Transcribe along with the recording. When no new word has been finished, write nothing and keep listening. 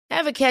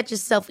Ever catch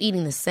yourself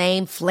eating the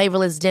same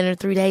flavorless dinner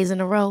 3 days in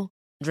a row?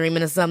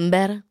 Dreaming of something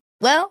better?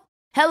 Well,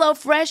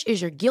 HelloFresh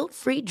is your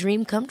guilt-free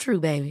dream come true,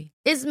 baby.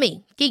 It's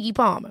me, Keke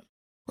Palmer.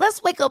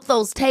 Let's wake up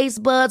those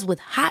taste buds with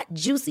hot,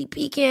 juicy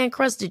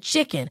pecan-crusted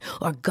chicken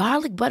or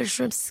garlic butter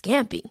shrimp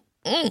scampi.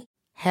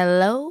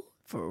 Hello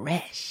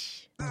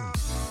Fresh.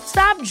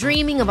 Stop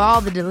dreaming of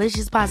all the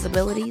delicious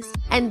possibilities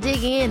and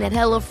dig in at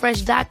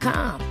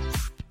HelloFresh.com.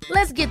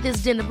 Let's get this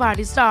dinner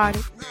party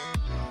started.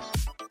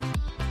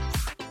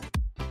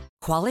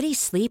 Quality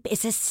sleep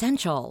is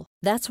essential.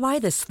 That's why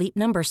the Sleep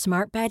Number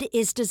Smart Bed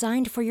is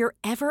designed for your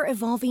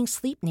ever-evolving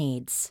sleep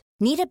needs.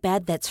 Need a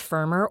bed that's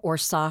firmer or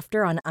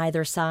softer on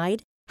either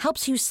side?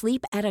 Helps you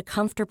sleep at a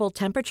comfortable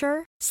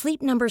temperature?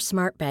 Sleep Number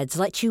Smart Beds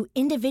let you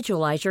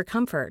individualize your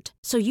comfort,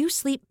 so you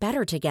sleep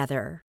better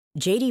together.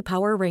 J.D.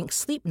 Power ranks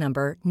Sleep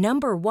Number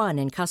number 1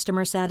 in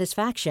customer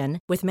satisfaction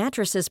with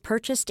mattresses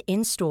purchased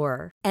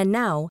in-store. And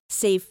now,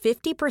 save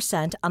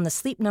 50% on the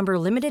Sleep Number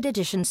Limited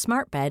Edition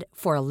Smart Bed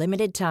for a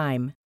limited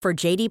time. For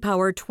J.D.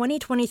 Power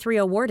 2023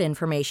 award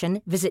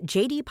information, visit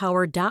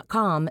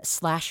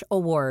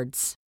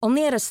jdpower.com/awards.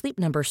 Only at a Sleep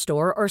Number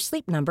store or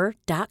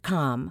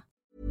sleepnumber.com.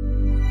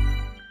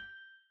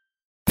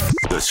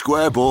 The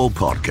Square Ball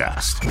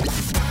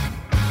Podcast.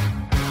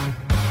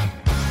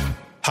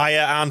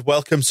 Hiya and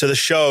welcome to the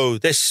show.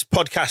 This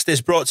podcast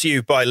is brought to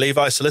you by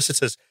Levi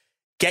Solicitors.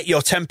 Get your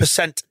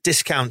 10%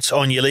 discount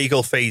on your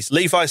legal fees.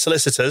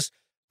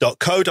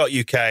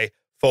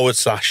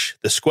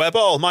 levisolicitors.co.uk/the Square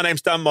Ball. My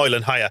name's Dan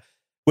Moylan. Hiya.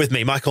 With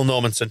me, Michael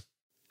Normanton.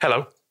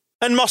 Hello.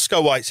 And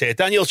Moscow White's here.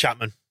 Daniel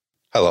Chapman.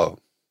 Hello.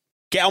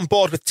 Get on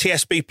board with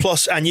TSB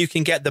Plus and you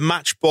can get the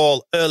Match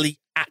Ball early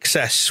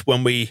access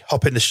when we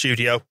hop in the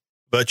studio,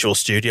 virtual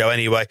studio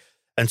anyway,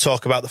 and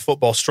talk about the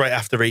football straight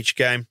after each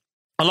game.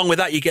 Along with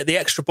that, you get the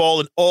extra ball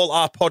and all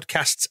our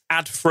podcasts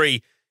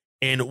ad-free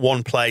in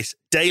one place.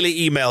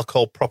 Daily email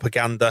called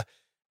Propaganda,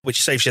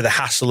 which saves you the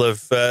hassle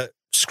of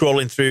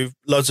scrolling through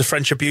loads of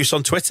French abuse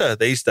on Twitter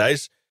these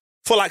days.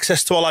 Full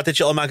access to all our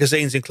digital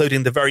magazines,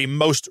 including the very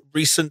most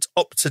recent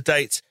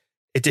up-to-date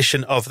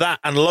edition of that,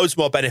 and loads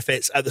more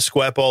benefits at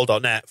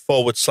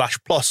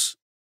thesquareball.net/plus.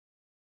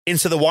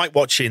 Into the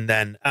whitewatching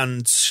then,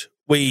 and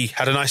we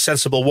had a nice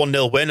sensible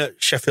 1-0 win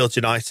at Sheffield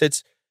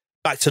United.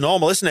 Back to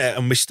normal, isn't it?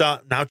 And we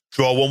start now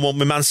draw 1-1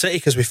 with Man City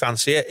because we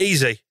fancy it.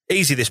 Easy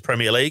this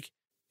Premier League.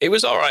 It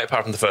was all right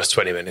apart from the first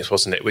 20 minutes,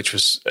 wasn't it? Which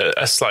was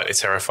a slightly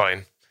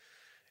terrifying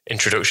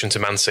introduction to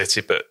Man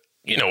City. But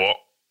you know what?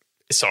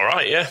 It's all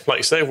right, yeah. Like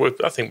you say,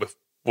 I think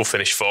we'll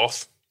finish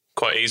fourth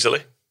quite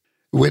easily.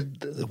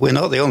 We're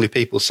not the only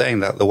people saying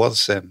that. There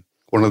was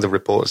one of the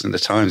reporters in the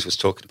Times was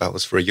talking about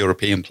us for a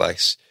European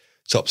place,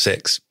 top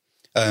 6.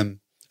 And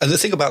the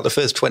thing about the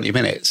first 20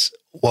 minutes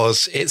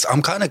was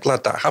I'm kind of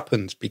glad that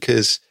happened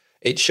because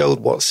it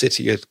showed what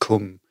City had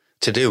come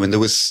to do. And there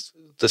was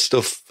the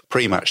stuff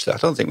pre-match that I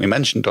don't think we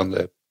mentioned on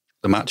the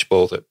match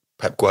ball that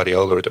Pep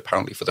Guardiola had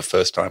apparently for the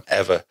first time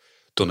ever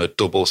done a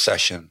double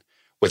session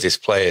with his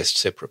players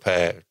to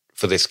prepare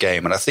for this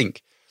game. And I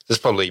think there's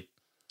probably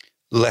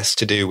less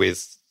to do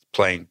with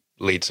playing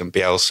Leeds and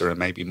Bielsa and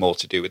maybe more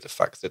to do with the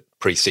fact that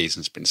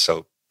pre-season's been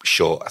so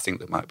short. I think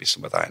there might be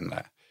some of that in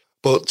there.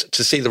 But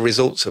to see the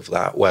results of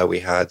that, where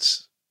we had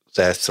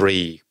their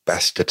 3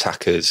 best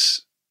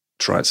attackers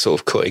trying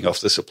sort of cutting off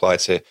the supply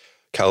to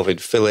Calvin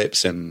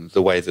Phillips and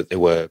the way that they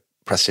were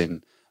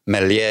pressing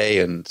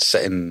Meslier and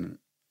setting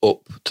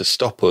up to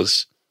stop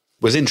us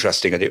was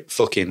interesting, and it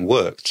fucking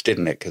worked,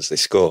 didn't it? Because they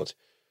scored.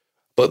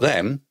 But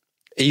then,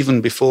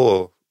 even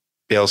before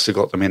Bielsa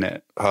got them in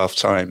at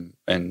half-time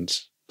and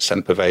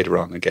sent Poveda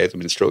on and gave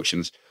them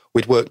instructions,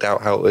 we'd worked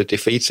out how to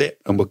defeat it,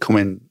 and we're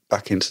coming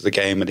back into the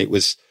game, and it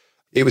was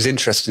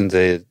interesting,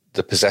 the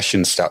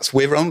possession stats.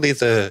 We're only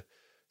the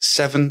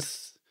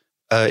 7th,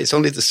 it's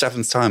only the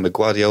 7th time a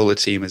Guardiola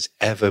team has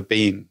ever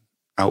been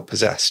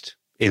outpossessed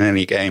in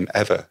any game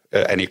ever,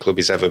 any club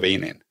he's ever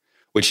been in,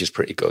 which is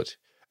pretty good.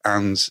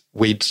 And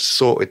we'd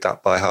sorted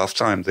that by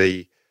half-time.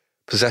 The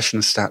possession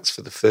stats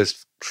for the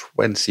first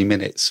 20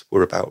 minutes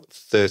were about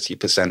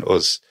 30%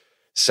 us,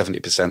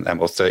 70%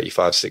 them, or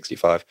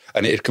 35-65.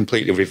 And it had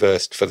completely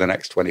reversed for the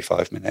next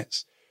 25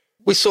 minutes.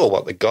 We saw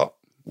what they got.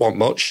 Want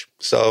much,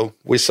 so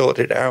we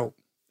sorted it out.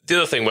 The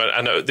other thing,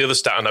 the other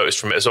stat I noticed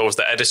from it is always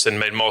that Edison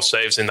made more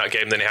saves in that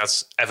game than he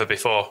has ever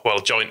before.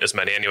 Well, joint as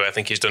many anyway. I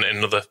think he's done it in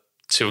another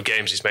 2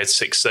 games. He's made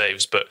 6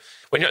 saves. But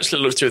when you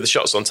actually look through the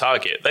shots on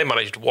target, they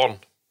managed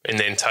 1 in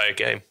the entire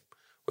game,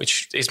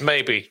 which is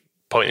maybe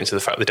pointing to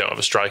the fact they don't have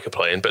a striker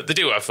playing. But they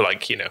do have,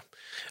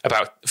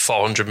 about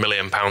 £400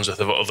 million worth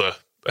of other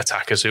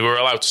attackers who are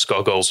allowed to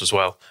score goals as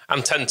well,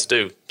 and tend to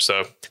do.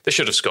 So they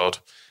should have scored.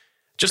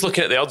 Just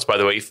looking at the odds, by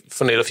the way,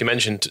 funny enough, you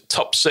mentioned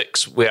top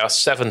 6, we are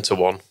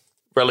 7-1.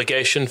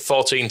 Relegation,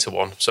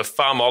 14-1. So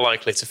far more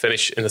likely to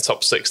finish in the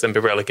top 6 than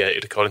be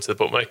relegated, according to the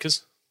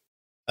bookmakers.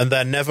 And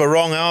they're never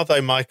wrong, are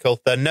they,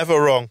 Michael? They're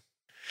never wrong.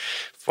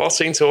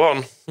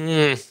 14-1.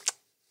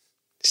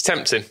 It's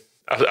tempting.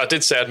 I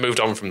did say I'd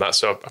moved on from that,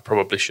 so I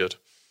probably should.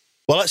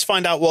 Well, let's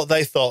find out what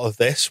they thought of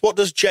this. What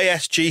does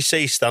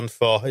JSGC stand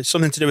for? It's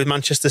something to do with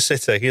Manchester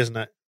City, isn't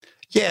it?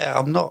 Yeah,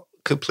 I'm not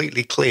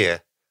completely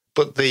clear.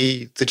 But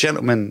the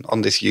gentleman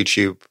on this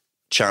YouTube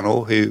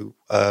channel who,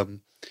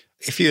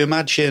 if you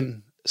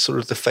imagine sort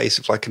of the face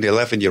of like an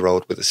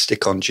 11-year-old with a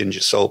stick-on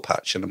ginger soul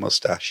patch and a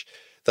mustache,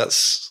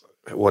 that's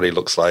what he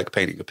looks like,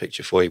 painting a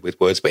picture for you with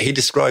words. But he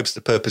describes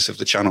the purpose of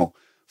the channel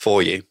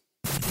for you.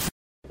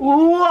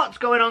 What's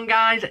going on,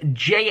 guys?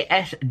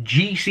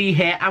 JSGC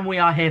here, and we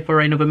are here for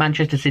another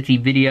Manchester City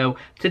video.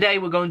 Today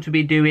we're going to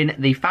be doing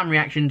the fan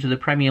reaction to the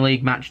Premier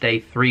League Match Day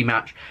 3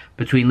 match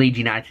between Leeds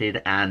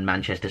United and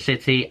Manchester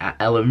City at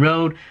Ellen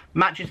Road.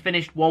 Match is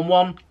finished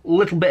 1-1.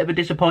 Little bit of a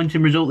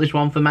disappointing result, this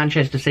one, for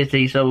Manchester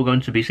City, so we're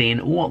going to be seeing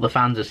what the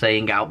fans are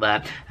saying out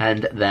there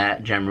and their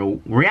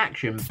general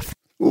reaction.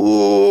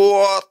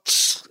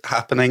 What's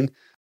happening?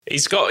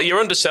 You're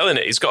underselling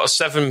it. He's got a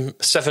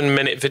seven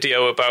minute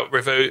video about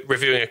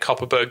reviewing a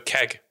Copperberg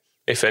keg,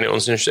 if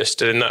anyone's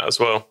interested in that as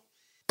well.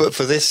 But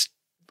for this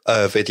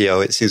video,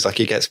 it seems like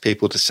he gets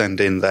people to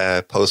send in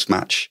their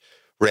post-match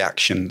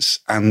reactions.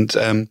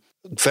 And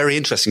very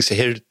interesting. So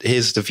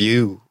here's the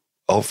view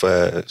of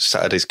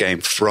Saturday's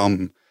game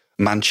from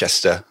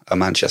Manchester, a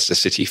Manchester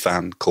City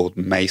fan called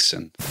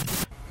Mason.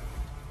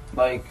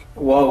 Like,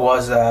 what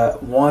was that?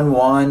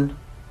 1-1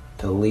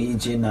 to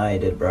Leeds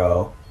United,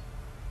 bro.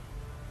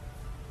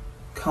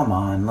 Come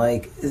on,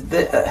 like,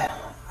 I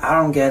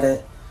don't get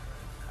it.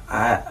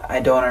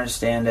 I don't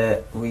understand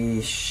it.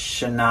 We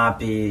should not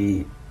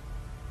be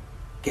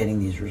getting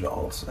these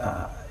results.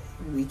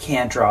 We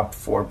can't drop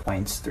 4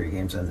 points 3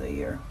 games into the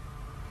year.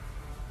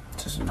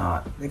 It's just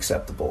not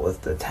acceptable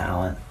with the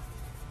talent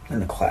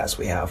and the class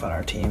we have on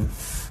our team.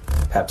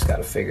 Pep's got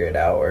to figure it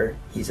out or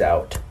he's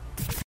out.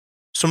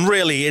 Some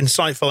really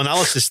insightful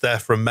analysis there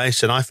from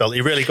Mason. I felt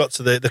he really got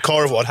to the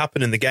core of what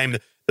happened in the game,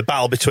 the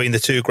battle between the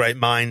two great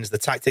minds, the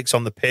tactics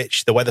on the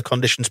pitch, the weather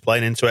conditions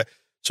playing into it.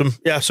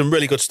 Some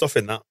really good stuff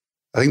in that.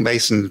 I think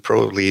Mason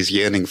probably is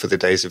yearning for the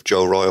days of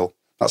Joe Royle.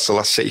 That's the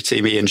last City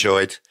team he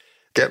enjoyed.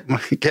 Get Mike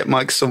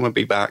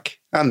Summerby back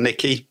and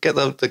Nicky. Get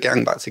the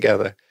gang back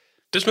together.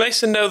 Does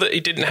Mason know that he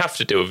didn't have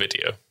to do a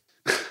video?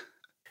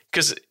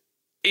 Because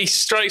he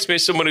strikes me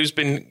as someone who's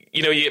been,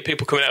 you get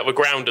people coming out of a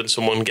ground and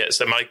someone gets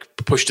their mic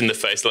pushed in the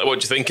face. Like, what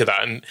do you think of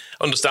that? And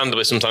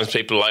understandably, sometimes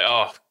people are like,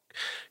 oh,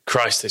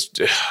 Christ, this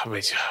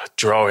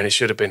drawing, it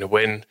should have been a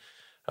win.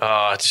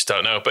 I just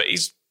don't know. But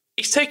he's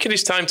taken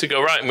his time to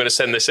go, right, I'm going to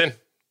send this in.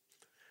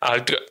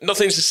 I've got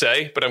nothing to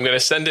say, but I'm going to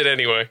send it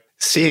anyway.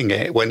 Seeing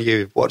it when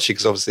you watch it,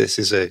 because obviously this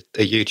is a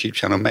YouTube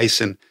channel,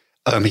 Mason,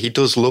 he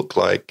does look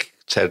like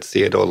Ted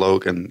Theodore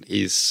Logan.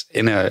 He's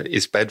in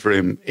his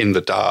bedroom in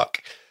the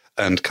dark,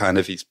 and kind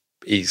of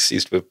he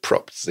seems to have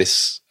propped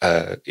his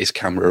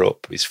camera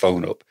up, his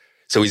phone up.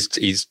 So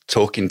he's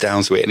talking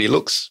down to it, and he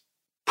looks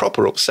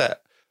proper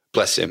upset,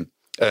 bless him,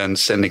 and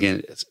sending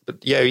in.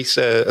 But yeah, he's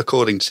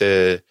according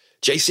to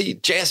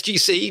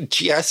JSGC,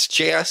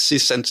 GS he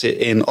sent it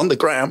in on the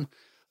gram.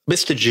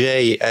 Mr.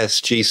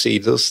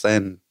 JSGC does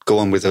then go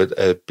on with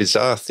a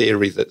bizarre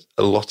theory that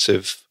a lot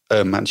of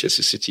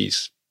Manchester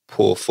City's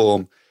poor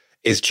form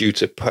is due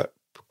to Pep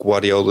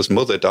Guardiola's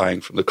mother dying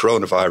from the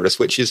coronavirus,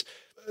 which is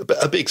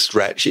a big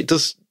stretch. It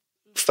does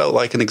felt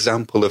like an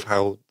example of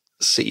how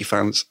City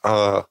fans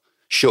are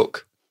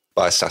shook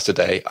by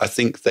Saturday. I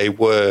think they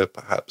were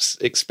perhaps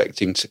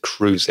expecting to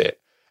cruise it,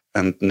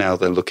 and now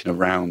they're looking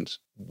around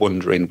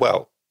wondering,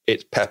 well,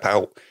 it's Pep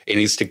out. He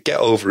needs to get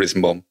over his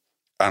mum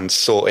and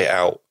sort it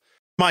out.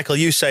 Michael,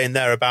 you saying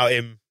there about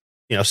him,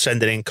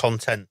 sending in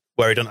content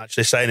where he doesn't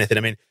actually say anything.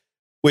 I mean,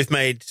 we've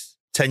made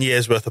 10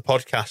 years worth of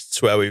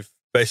podcasts where we've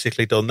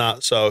basically done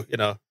that. So,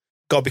 got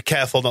to be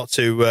careful not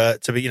to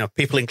be,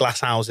 people in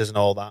glass houses and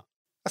all that.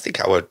 I think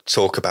our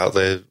talk about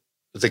the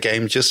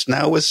game just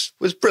now was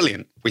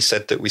brilliant. We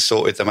said that we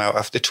sorted them out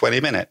after 20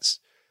 minutes.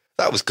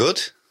 That was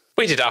good.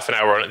 We did half an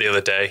hour on it the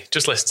other day.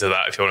 Just listen to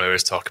that if you want to hear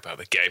us talk about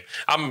the game.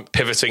 I'm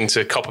pivoting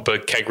to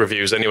Copperberg keg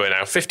reviews anyway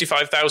now.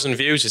 55,000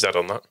 views is that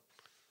on that?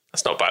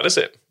 That's not bad, is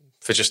it?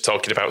 For just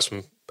talking about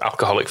some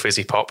alcoholic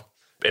fizzy pop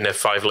in a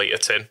 5-litre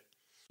tin.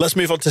 Let's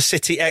move on to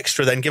City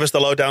Extra then. Give us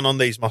the lowdown on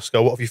these,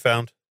 Moscow. What have you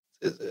found?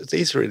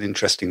 These are an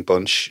interesting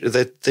bunch.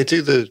 They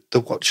do the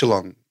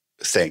watch-along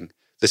thing.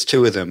 There's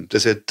 2 of them.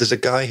 There's a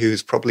guy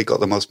who's probably got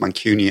the most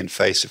Mancunian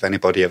face of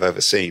anybody I've ever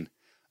seen.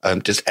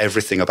 Just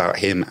everything about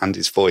him and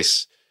his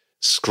voice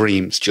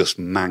screams just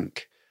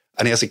mank.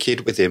 And he has a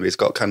kid with him who's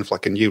got kind of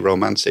like a new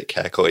romantic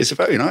haircut. It's a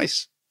very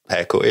nice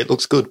haircut. It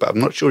looks good, but I'm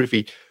not sure if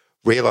he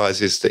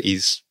realizes that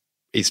he's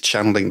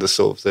channeling the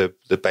sort of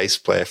the bass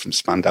player from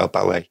Spandau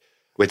Ballet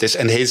with this.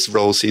 And his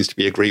role seems to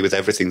be agree with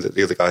everything that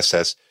the other guy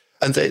says.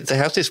 And they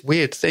have this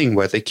weird thing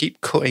where they keep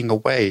cutting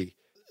away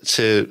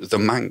to the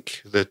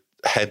mank, the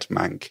head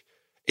mank,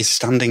 is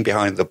standing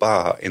behind the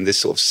bar in this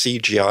sort of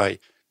CGI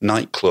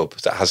nightclub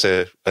that has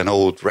an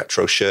old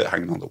retro shirt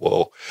hanging on the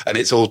wall, and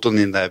it's all done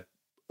in their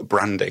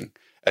branding,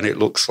 and it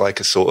looks like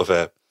a sort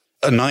of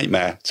a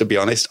nightmare, to be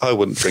honest. I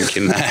wouldn't drink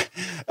in there.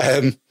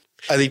 And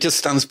he just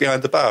stands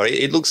behind the bar.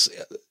 It looks,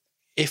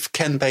 if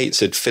Ken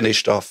Bates had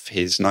finished off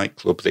his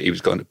nightclub that he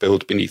was going to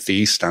build beneath the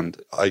East Stand,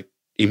 I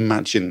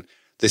imagine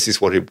this is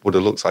what it would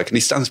have looked like. And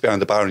he stands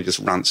behind the bar and he just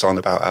rants on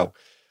about how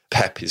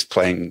Pep is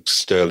playing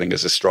Sterling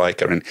as a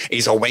striker and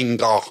he's a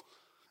winger.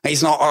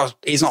 He's not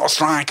a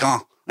striker.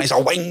 He's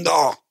a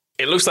winger.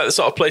 It looks like the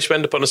sort of place you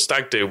end up on a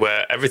stag do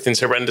where everything's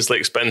horrendously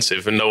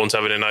expensive and no one's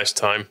having a nice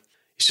time.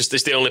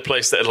 It's the only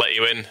place that'll let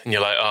you in, and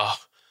you're like, oh,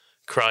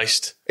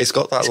 Christ. It's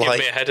got that giving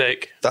me a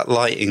headache. That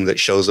lighting that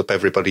shows up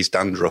everybody's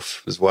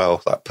dandruff as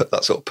well.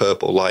 That sort of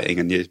purple lighting,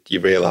 and you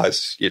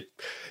realise your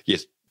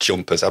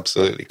jumper's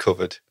absolutely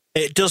covered.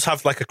 It does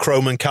have like a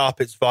chrome and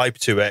carpets vibe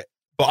to it,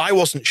 but I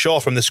wasn't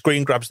sure from the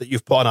screen grabs that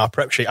you've put on our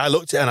prep sheet. I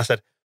looked at it and I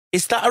said,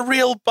 is that a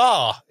real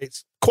bar?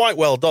 It's quite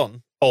well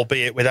done,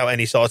 albeit without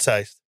any sort of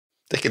taste.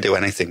 They can do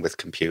anything with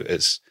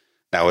computers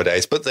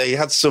nowadays, but they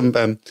had some,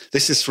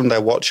 this is from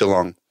their watch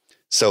along,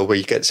 so where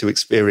you get to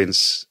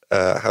experience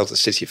how the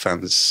City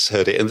fans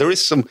heard it. And there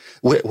is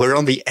we're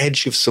on the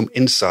edge of some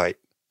insight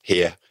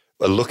here,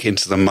 a look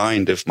into the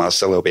mind of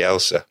Marcelo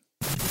Bielsa.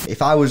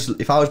 If I was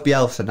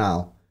Bielsa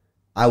now,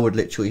 I would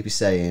literally be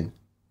saying,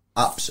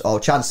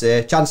 chance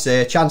here.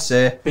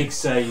 Big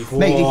save.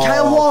 Mate, did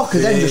Kyle Walker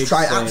then just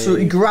try and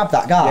absolutely grab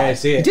that guy? Yeah,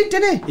 see it. He did,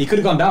 didn't he? He could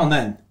have gone down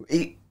then.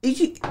 We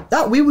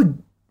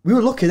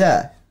were lucky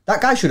there.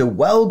 That guy should have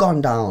well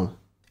gone down.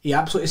 He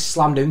absolutely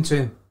slammed into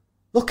him.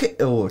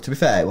 To be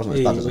fair, it wasn't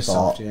as bad as I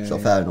thought.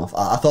 Fair enough.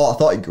 I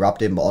thought he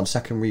grabbed him, but on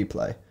second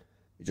replay,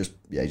 it's just.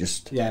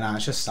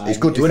 It's just side. It's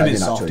good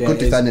defending, actually. Good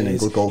defending and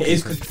good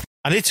goalkeeping.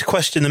 I need to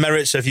question the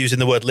merits of using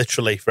the word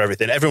literally for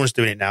everything. Everyone's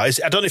doing it now. I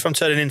don't know if I'm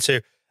turning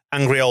into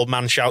angry old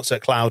man shouts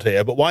at cloud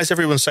here, but why is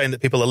everyone saying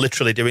that people are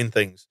literally doing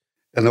things?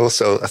 And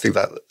also, I think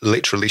that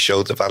literally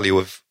showed the value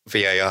of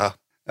VAR.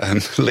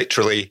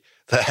 Literally,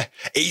 there.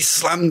 He's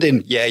slammed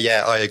him.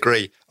 Yeah, I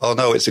agree. Oh,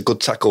 no, it's a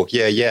good tackle.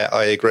 Yeah,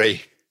 I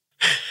agree.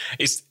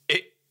 He's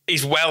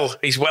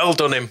well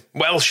done him.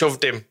 Well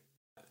shoved him.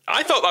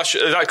 I thought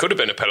that could have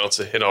been a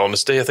penalty, in all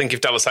honesty. I think if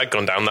Dallas had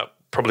gone down, that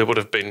probably would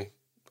have been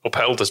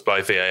upheld as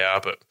by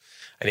VAR. But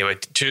anyway,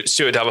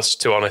 Stuart Dallas,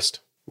 too honest.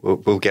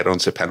 We'll get on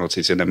to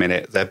penalties in a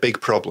minute. Their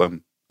big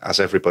problem, as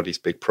everybody's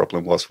big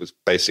problem was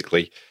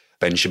basically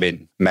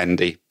Benjamin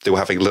Mendy. They were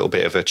having a little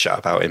bit of a chat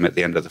about him at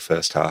the end of the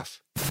first half.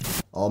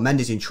 Oh,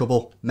 Mendy's in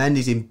trouble.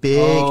 Mendy's in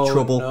big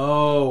trouble.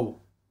 No.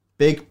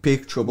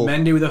 Big trouble.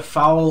 Mendy with a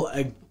foul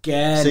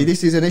again. See,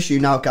 this is an issue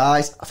now,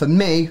 guys. For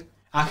me,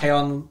 I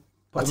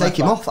take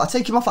him off. I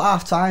take him off at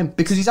half time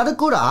because he's had a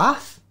good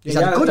half. He's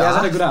had a good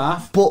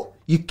half. But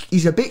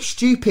he's a bit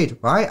stupid,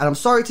 right? And I'm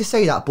sorry to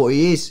say that, but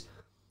he is.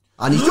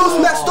 And he's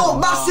just messed up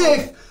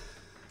massive.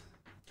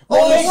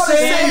 Oh,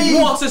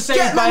 what a save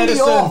Get by Mendy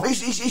Edison. off.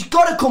 He's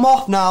got to come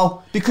off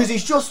now because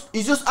he's just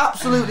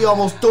absolutely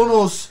almost done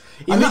us.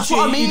 And that's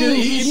what I mean.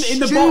 He's in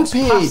the stupid. box,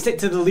 passed it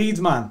to the Leeds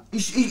man.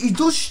 He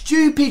does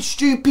stupid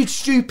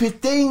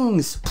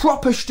things.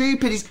 Proper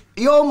stupid.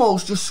 He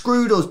almost just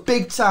screwed us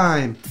big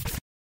time.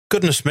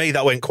 Goodness me,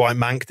 that went quite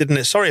mank, didn't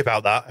it? Sorry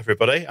about that,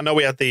 everybody. I know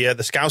we had the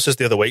Scousers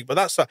the other week, but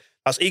that's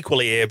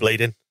equally ear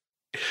bleeding.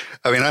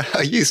 I mean,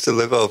 I used to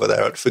live over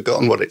there. I'd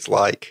forgotten what it's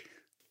like.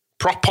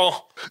 Proper.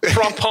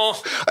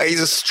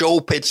 He's a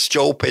stupid.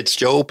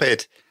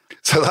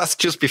 So that's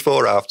just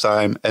before half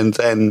time. And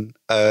then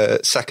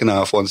second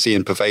half, once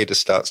Ian Paveda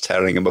starts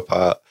tearing him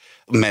apart,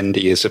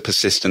 Mendy is a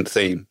persistent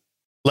theme.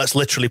 Let's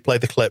literally play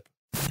the clip.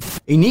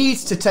 He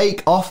needs to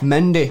take off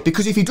Mendy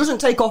because if he doesn't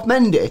take off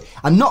Mendy,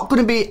 I'm not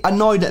going to be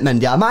annoyed at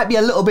Mendy. I might be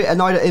a little bit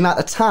annoyed at him at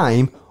the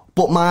time,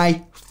 but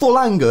my full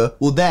anger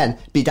will then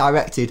be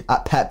directed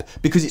at Pep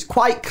because it's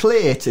quite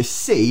clear to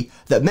see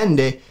that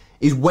Mendy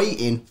is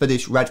waiting for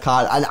this red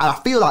card. And I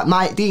feel like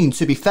Mike Dean,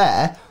 to be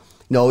fair,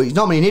 no, he's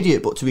not an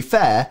idiot, but to be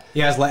fair, he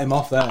has let him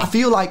off there. I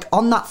feel like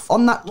on that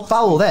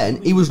foul then,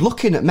 he was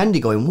looking at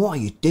Mendy going, what are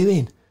you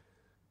doing?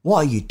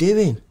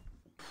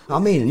 I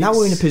mean, now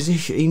we're in a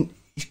position...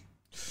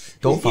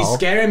 Don't foul. He's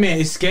scaring me.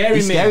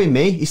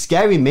 He's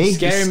scaring me.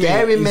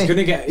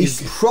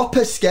 He's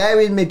proper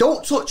scaring me.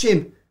 Don't touch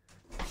him.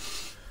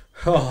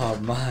 Oh,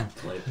 man.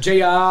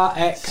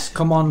 JRX,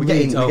 come on. We're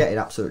getting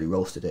absolutely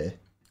roasted here.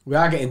 We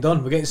are getting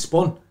done. We're getting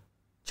spun.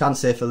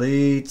 Chance here for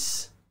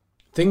Leeds.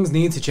 Things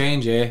need to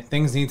change here.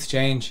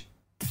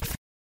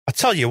 I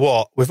tell you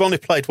what, we've only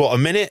played, a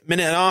minute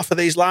and a half of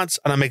these lads,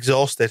 and I'm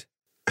exhausted.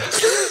 Are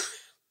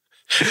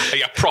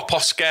you proper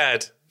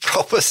scared?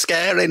 Proper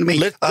scaring me.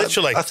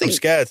 Literally, I think I'm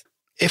scared.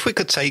 If we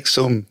could take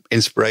some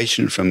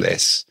inspiration from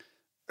this,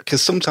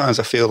 because sometimes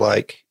I feel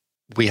like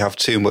we have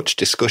too much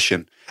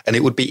discussion, and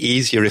it would be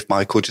easier if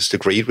Michael just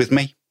agreed with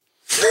me.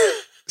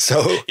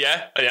 So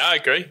yeah, I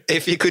agree.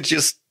 If you could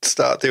just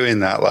start doing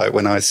that, like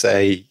when I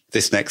say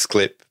this next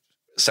clip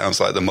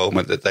sounds like the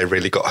moment that they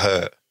really got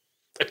hurt.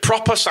 It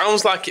proper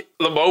sounds like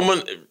the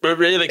moment we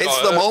really got hurt.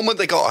 It's the moment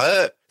they got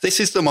hurt. This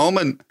is the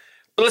moment.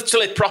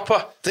 Literally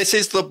proper. This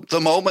is the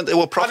moment they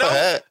were proper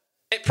hurt.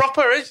 It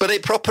proper is. But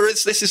it proper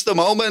is. This is the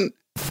moment.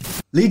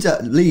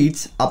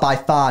 Leeds are by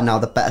far now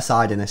the better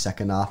side in the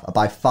second half. Are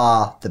by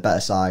far the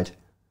better side.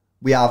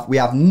 We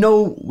have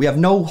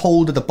no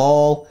hold of the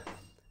ball.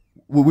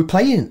 We're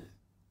playing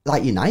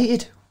like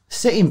United,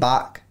 sitting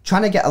back,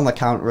 trying to get on the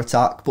counter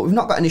attack, but we've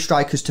not got any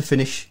strikers to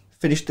finish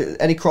finished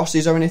any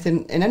crosses or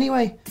anything in any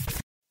way.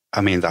 I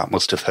mean, that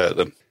must have hurt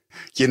them.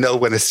 You know,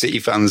 when a City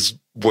fan's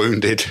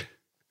wounded,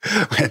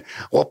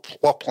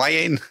 we're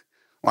playing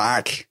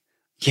like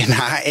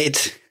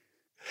United.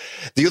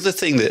 The other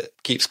thing that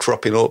keeps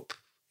cropping up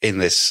in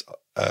this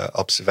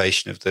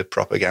observation of the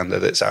propaganda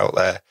that's out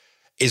there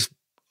is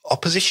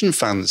opposition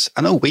fans.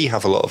 I know we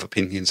have a lot of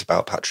opinions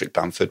about Patrick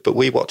Bamford, but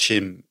we watch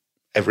him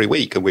every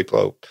week and we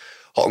blow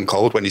hot and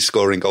cold. When he's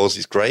scoring goals,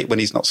 he's great. When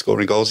he's not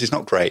scoring goals, he's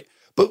not great.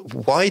 But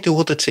why do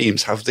other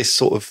teams have this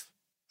sort of...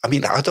 I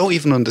mean, I don't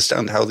even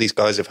understand how these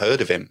guys have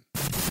heard of him.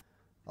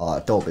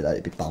 Oh, don't let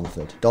it be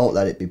Bamford. Don't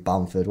let it be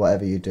Bamford,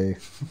 whatever you do.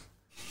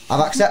 I've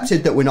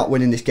accepted that we're not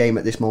winning this game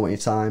at this moment in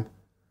time.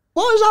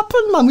 What has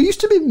happened, man? We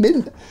used to be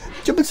mint.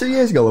 Jumping 2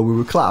 years ago when we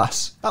were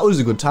class. That was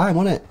a good time,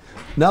 wasn't it?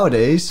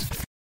 Nowadays...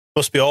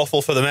 Must be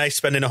awful for them, eh?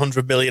 Spending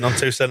 100 million on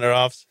 2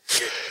 centre-halves.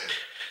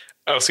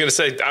 I was going to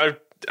say,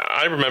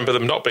 I remember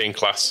them not being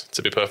class,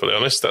 to be perfectly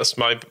honest. That's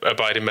my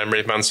abiding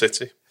memory of Man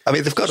City. I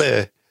mean, they've got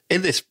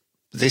in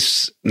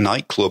this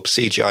nightclub,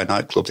 CGI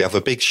nightclub, they have a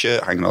big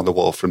shirt hanging on the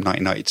wall from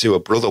 1992, a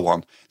brother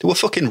one. They were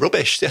fucking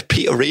rubbish. They had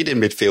Peter Reid in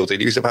midfield,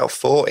 and he was about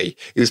 40.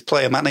 He was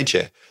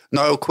player-manager.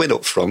 Niall Quinn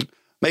up front.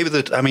 Maybe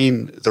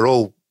they're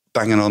all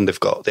banging on. They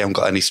haven't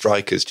got any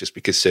strikers just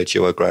because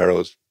Sergio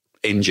Aguero's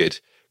injured.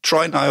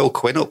 Try Niall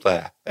Quinn up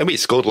there. I mean, he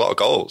scored a lot of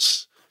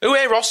goals.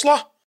 Uwe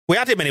Rosler. We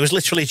had him and he was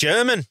literally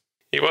German.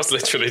 He was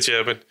literally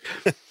German.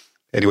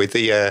 Anyway,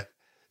 the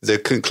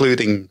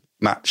concluding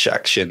match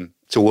action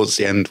towards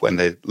the end when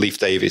the Leif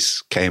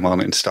Davis came on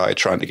and started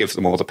trying to give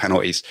them all the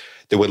penalties,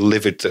 they were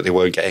livid that they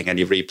weren't getting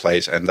any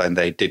replays, and then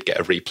they did get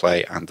a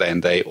replay, and then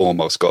they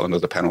almost got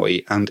another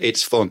penalty, and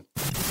it's fun.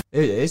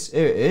 Here it is.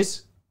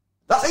 It's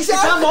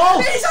handball!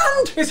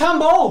 It's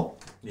handball!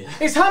 Yeah.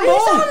 It's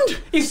handball!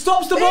 He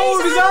stops the ball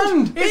with his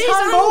hand! It's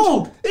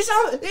handball! It's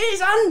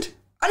his hand!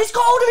 And he's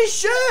got hold of his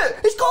shirt!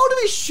 He's got hold of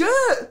his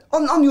shirt!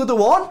 On the other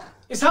one!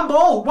 It's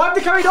handball! Why have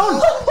they carried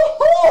on?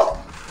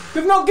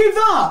 They've not give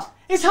that!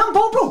 It's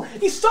handball, bro!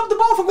 He stopped the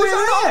ball from going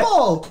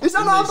there! Is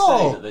that not a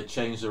ball? That they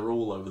changed the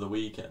rule over the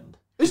weekend.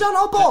 Is that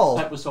not a ball?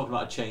 Pep was talking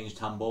about a changed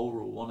handball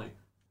rule, wasn't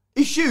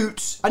he? He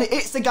shoots and it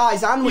hits the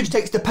guy's hand, which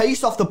takes the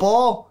pace off the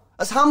ball.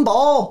 That's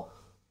handball.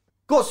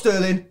 Go on,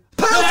 Sterling.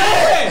 Penalty!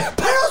 Yeah!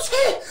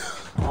 Penalty!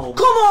 Oh,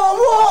 come on,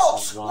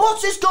 what? Wow.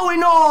 What is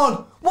going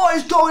on? What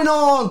is going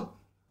on?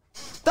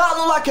 That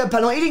looked like a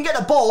penalty. He didn't get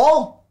the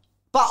ball.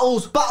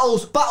 Battles.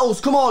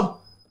 Come on.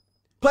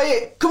 Play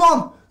it. Come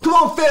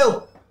on,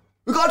 Phil.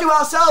 We've got to do it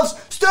ourselves.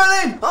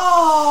 Sterling!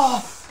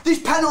 Oh, there's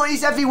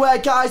penalties everywhere,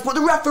 guys, but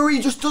the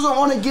referee just doesn't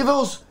want to give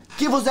us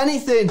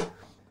anything.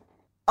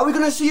 Are we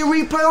going to see a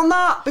replay on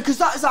that? Because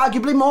that is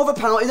arguably more of a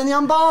penalty than the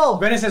handball.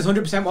 Brennan says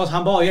 100% was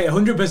handball. Yeah,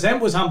 100%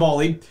 was handball.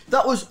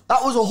 That was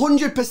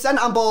 100%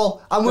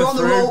 handball, and we're on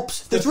the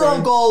ropes. The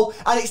throw goal,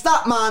 and it's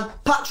that man,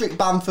 Patrick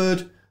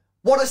Bamford.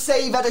 What a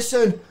save,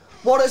 Edison.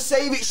 What a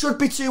save. It should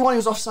be 2-1. He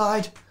was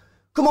offside.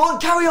 Come on,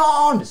 carry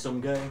on. It's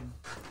some game.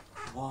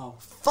 Wow.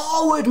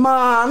 Forward,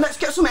 man. Let's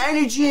get some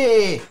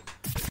energy.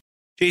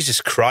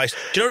 Jesus Christ.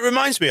 Do you know what it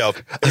reminds me of?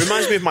 It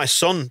reminds me of my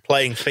son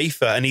playing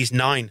FIFA, and he's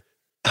 9.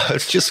 I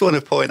just want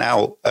to point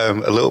out a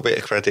little bit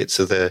of credit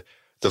to the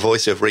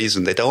voice of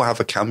reason. They don't have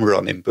a camera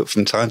on him, but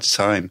from time to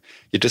time,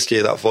 you just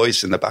hear that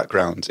voice in the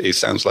background. It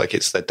sounds like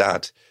it's their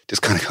dad.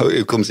 Just kind of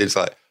who comes in, it's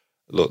like,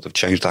 look, they've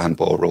changed the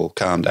handball rule,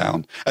 calm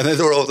down. And then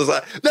they're all just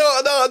like, no,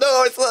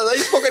 it's like,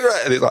 he's fucking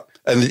right. And,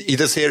 and you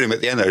just hear him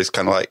at the end there. It's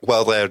kind of like,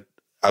 well, they're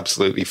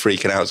absolutely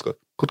freaking out. It's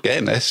good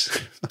game, this.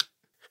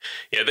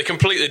 Yeah, they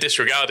completely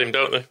disregard him,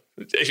 don't they?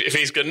 If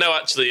he's good, no,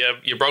 actually,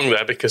 you're wrong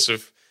there because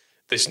of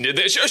this. Shut up!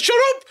 He's hit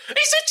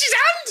his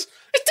hand!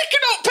 He's taking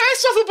out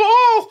pace off the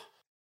ball!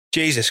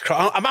 Jesus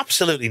Christ, I'm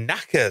absolutely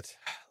knackered.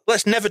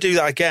 Let's never do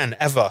that again,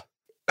 ever.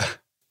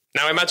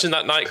 Now imagine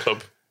that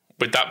nightclub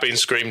with that being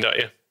screamed at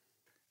you.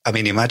 I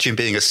mean, imagine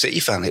being a City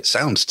fan. It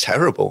sounds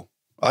terrible.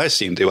 I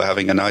assumed they were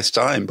having a nice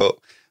time, but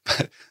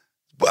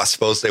I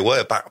suppose they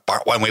were back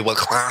when we were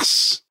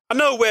class. I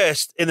know we're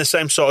in the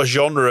same sort of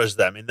genre as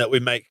them in that we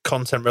make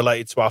content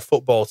related to our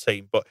football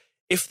team, but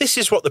if this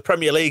is what the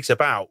Premier League's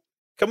about,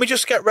 can we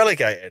just get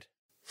relegated?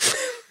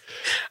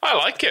 I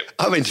like it.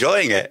 I'm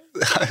enjoying it.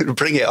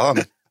 Bring it on.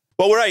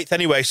 Well, we're 8th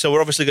anyway, so we're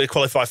obviously going to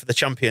qualify for the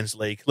Champions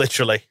League,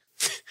 literally.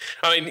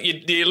 I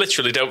mean, you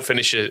literally don't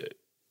finish it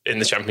in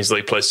the Champions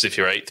League places if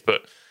you're 8th,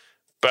 but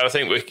I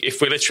think if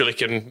we literally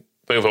can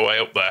move our way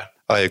up there.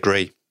 I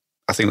agree.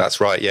 I think that's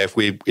right. Yeah,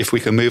 if we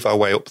can move our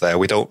way up there,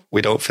 we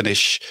don't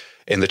finish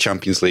in the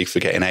Champions League for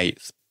getting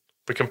 8th.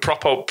 We can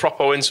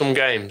proper win some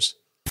games.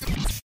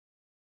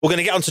 We're going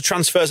to get onto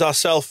transfers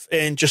ourselves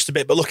in just a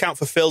bit, but look out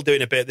for Phil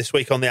doing a bit this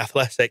week on The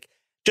Athletic.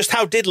 Just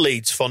how did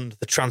Leeds fund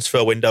the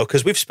transfer window?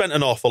 Because we've spent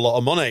an awful lot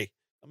of money.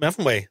 I mean,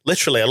 haven't we?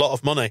 Literally a lot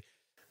of money.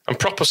 I'm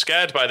proper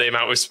scared by the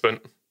amount we've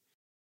spent.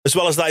 As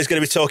well as that, he's going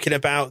to be talking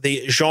about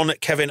the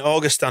Jean-Kevin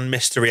Augustin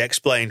mystery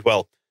explained.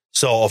 Well,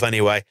 sort of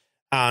anyway.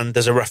 And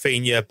there's a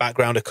Rafinha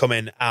backgrounder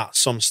coming at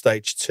some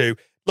stage too.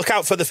 Look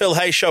out for the Phil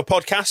Hayes Show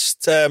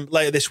podcast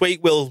later this week.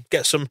 We'll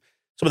get some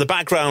of the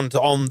background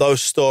on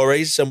those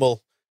stories and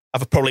we'll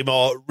have a probably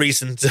more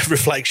reasoned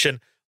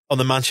reflection on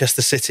the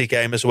Manchester City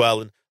game as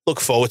well, and look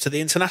forward to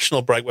the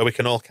international break where we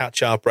can all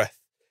catch our breath.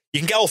 You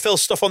can get all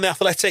Phil's stuff on The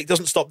Athletic.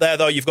 Doesn't stop there,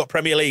 though. You've got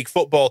Premier League,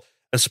 football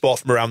and sport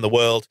from around the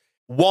world.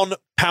 £1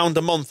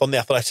 a month on The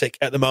Athletic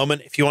at the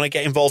moment. If you want to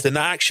get involved in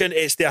that action,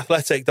 it's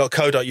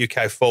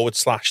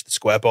theathletic.co.uk/the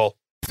square ball.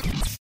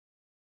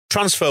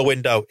 Transfer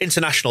window,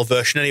 international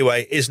version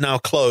anyway, is now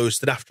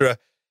closed. And after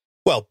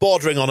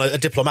bordering on a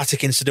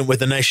diplomatic incident with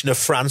the nation of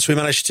France, we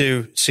managed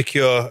to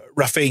secure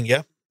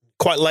Rafinha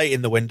quite late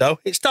in the window.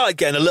 It started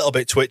getting a little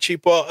bit twitchy,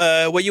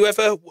 but were you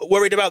ever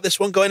worried about this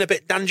one going a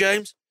bit, Dan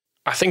James?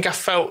 I think I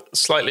felt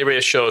slightly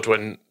reassured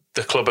when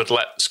the club had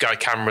let Sky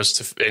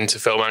cameras in to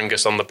film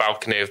Angus on the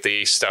balcony of the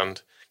East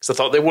Stand, because I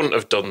thought they wouldn't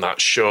have done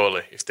that,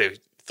 surely, if they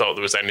thought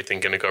there was anything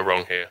going to go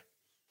wrong here.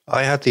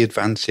 I had the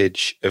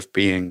advantage of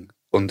being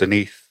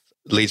underneath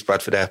Leeds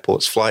Bradford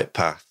Airport's flight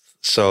path.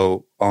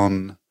 So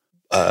on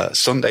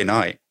Sunday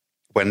night,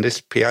 when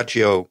this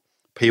Piaggio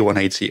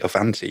P180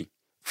 Avanti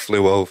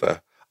flew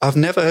over, I've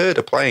never heard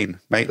a plane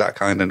make that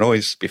kind of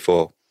noise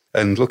before.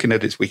 And looking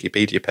at its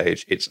Wikipedia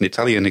page, it's an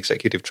Italian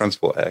executive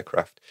transport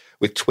aircraft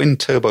with twin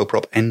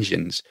turboprop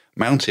engines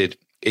mounted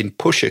in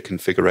pusher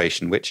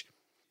configuration, which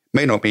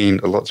may not mean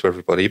a lot to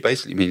everybody. It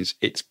basically means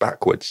it's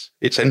backwards.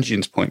 Its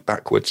engines point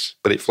backwards,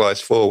 but it flies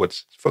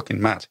forwards. It's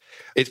fucking mad.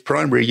 Its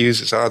primary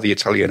users are the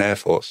Italian Air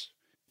Force.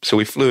 So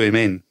we flew him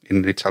in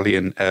an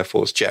Italian Air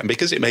Force jet. And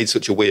because it made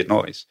such a weird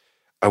noise,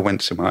 I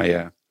went to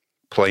my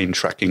plane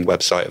tracking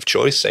website of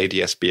choice,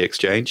 ADSB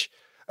Exchange,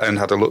 and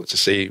had a look to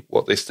see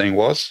what this thing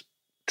was.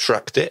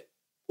 Tracked it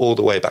all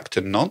the way back to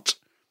Nantes,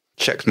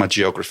 checked my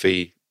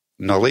geography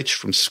knowledge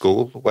from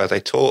school, where they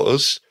taught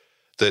us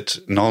that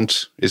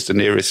Nantes is the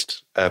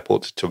nearest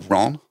airport to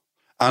Rennes.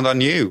 And I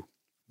knew,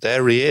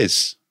 there he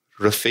is,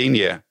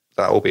 Rafinha,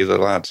 that will be the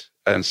lad.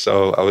 And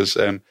so I was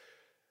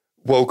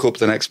woke up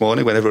the next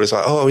morning when everyone was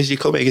like, oh, is he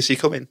coming? Is he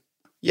coming?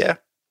 Yeah,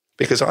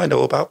 because I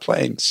know about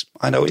planes.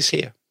 I know he's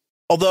here.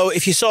 Although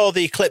if you saw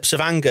the clips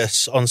of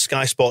Angus on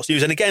Sky Sports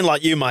News, and again,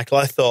 like you, Michael,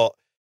 I thought,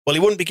 well, he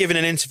wouldn't be giving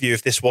an interview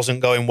if this wasn't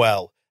going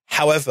well.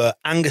 However,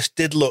 Angus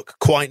did look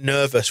quite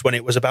nervous when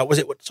it was about, was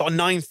it sort of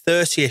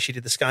 9:30ish he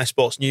did the Sky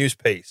Sports News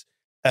piece?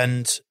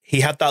 And he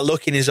had that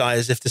look in his eye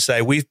as if to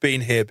say, we've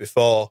been here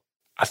before.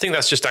 I think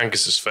that's just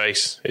Angus's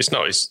face. It's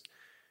not his...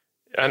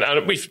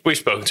 And we've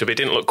spoken to him. He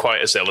didn't look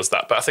quite as ill as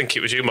that, but I think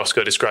it was you,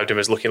 Moscow, described him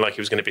as looking like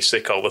he was going to be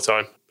sick all the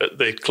time at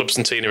the club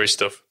centenary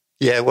stuff.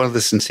 Yeah, one of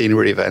the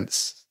centenary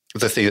events,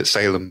 the thing at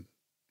Salem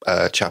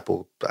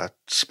Chapel that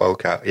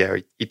spoke out, yeah,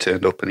 he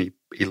turned up and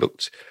he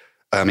looked,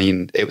 I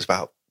mean, it was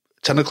about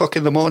 10 o'clock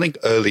in the morning,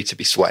 early to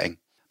be sweating.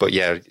 But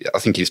yeah, I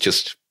think he's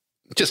just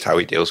how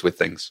he deals with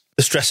things.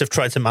 The stress of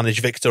trying to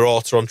manage Victor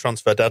Orta on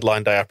transfer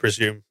deadline day, I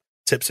presume,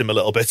 tips him a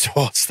little bit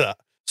towards that.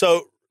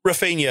 So,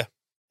 Rafinha,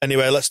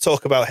 anyway, let's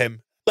talk about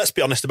him. Let's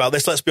be honest about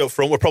this. Let's be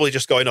upfront. We're probably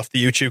just going off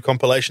the YouTube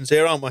compilations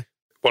here, aren't we?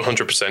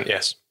 100%,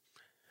 yes.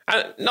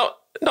 And not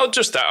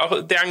just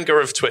that, the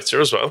anger of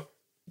Twitter as well.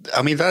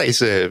 I mean, that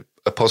is a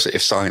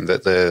positive sign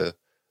that the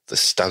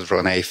Stade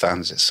Rennais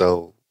fans are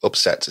so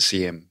upset to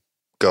see him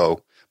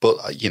go. But,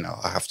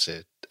 I have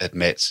to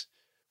admit,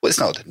 well, it's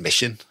not an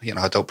admission.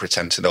 I don't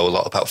pretend to know a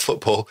lot about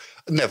football.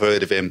 I've never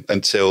heard of him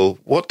until,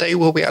 what day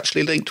were we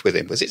actually linked with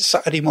him? Was it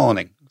Saturday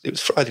morning? It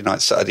was Friday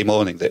night, Saturday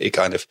morning that it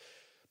kind of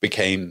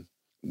became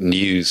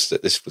news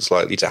that this was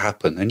likely to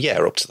happen. And yeah,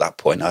 up to that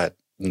point, I had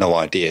no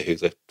idea who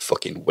the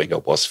fucking winger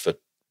was for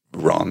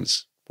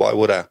Rennes. Why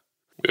would I?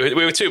 We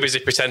were too busy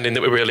pretending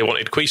that we really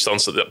wanted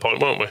Cuisance at that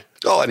point, weren't we?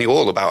 Oh, I knew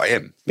all about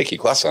him. Mickey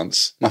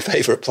Cuisance, my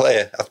favourite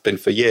player. I've been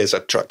for years.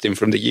 I'd tracked him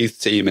from the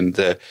youth team and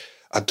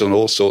I'd done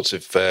all sorts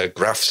of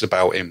graphs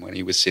about him when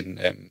he was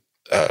in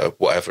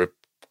whatever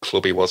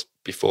club he was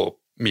before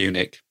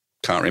Munich.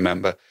 Can't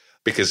remember,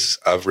 because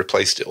I've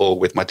replaced it all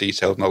with my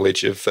detailed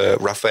knowledge of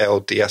Rafael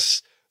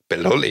Diaz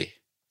Beloli,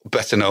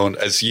 better known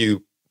as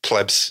you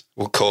plebs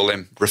will call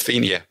him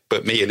Rafinha,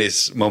 but me and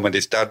his mum and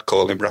his dad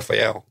call him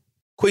Rafael.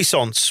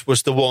 Cuisance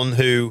was the one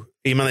who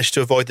he managed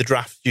to avoid the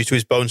draft due to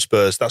his bone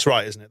spurs. That's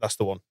right, isn't it? That's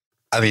the one.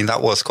 I mean,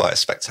 that was quite a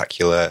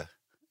spectacular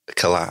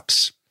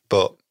collapse,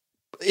 but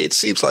it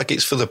seems like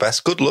it's for the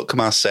best. Good luck,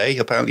 Marseille.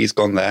 Apparently he's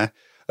gone there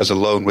as a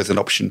loan with an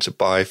option to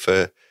buy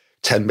for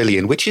 10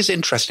 million, which is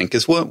interesting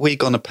because weren't we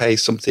going to pay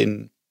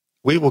something?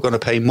 We were going to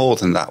pay more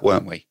than that,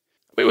 weren't we?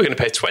 We were going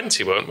to pay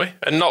 20, weren't we?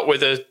 And not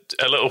with a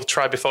little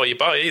try before you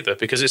buy either,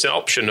 because it's an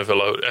option of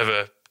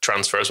a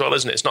transfer as well,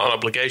 isn't it? It's not an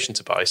obligation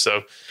to buy.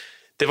 So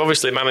they've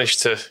obviously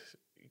managed to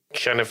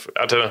kind of,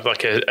 I don't know,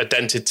 like a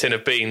dented tin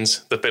of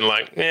beans. They've been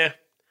like, yeah,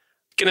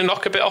 going to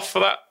knock a bit off for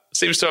that.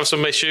 Seems to have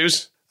some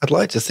issues. I'd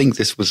like to think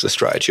this was the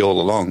strategy all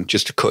along,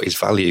 just to cut his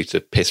value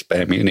to piss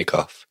Bayern Munich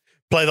off.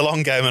 Play the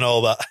long game and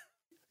all that.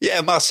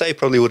 Yeah, Marseille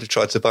probably would have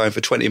tried to buy him for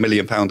 £20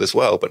 million as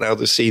well, but now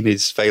they've seen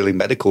his failing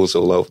medicals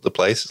all over the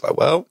place. It's like,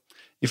 well,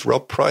 if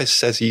Rob Price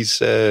says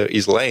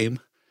he's lame,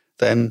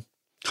 then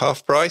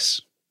half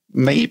price,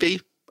 maybe.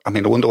 I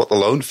mean, I wonder what the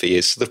loan fee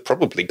is. So they've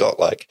probably got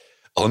like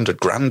 100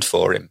 grand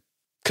for him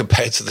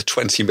compared to the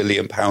 £20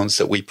 million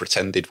that we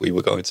pretended we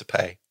were going to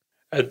pay.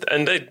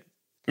 And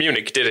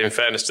Munich did, in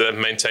fairness to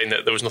them, maintain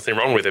that there was nothing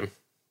wrong with him,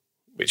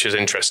 which is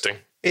interesting.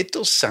 It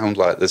does sound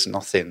like there's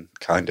nothing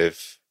kind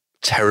of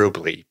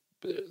terribly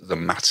the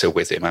matter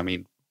with him. I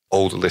mean,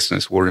 older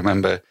listeners will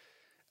remember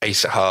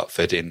Asa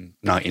Hartford in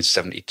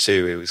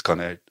 1972, who was going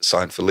to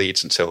sign for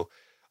Leeds until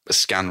a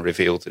scan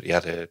revealed that he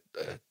had a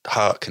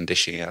heart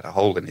condition. He had a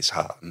hole in his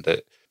heart.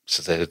 And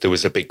so there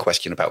was a big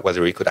question about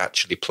whether he could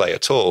actually play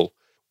at all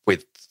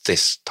with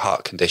this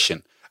heart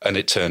condition. And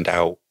it turned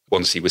out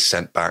once he was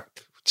sent back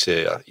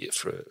to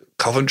for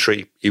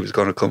Coventry, he was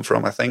going to come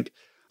from, I think,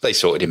 they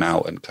sorted him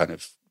out and kind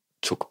of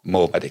took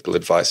more medical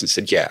advice and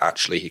said, yeah,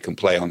 actually he can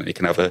play on and he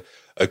can have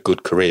a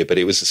good career. But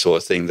it was the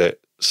sort of thing that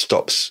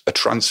stops a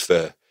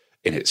transfer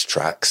in its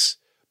tracks,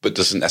 but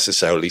doesn't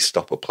necessarily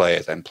stop a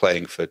player then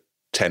playing for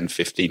 10,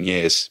 15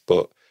 years.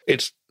 But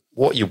it's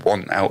what you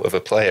want out of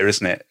a player,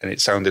 isn't it? And it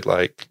sounded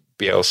like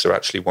Bielsa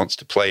actually wants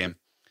to play him.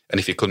 And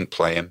if you couldn't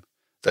play him,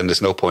 then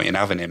there's no point in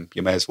having him.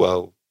 You may as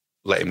well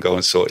let him go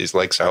and sort his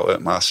legs out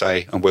at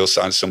Marseille and we'll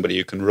sign somebody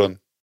who can run.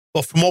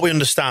 Well, from what we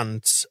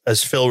understand,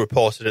 as Phil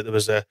reported it, there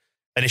was an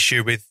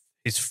issue with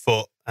his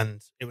foot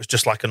and it was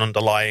just like an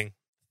underlying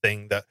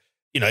thing that,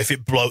 you know, if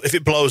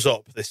it blows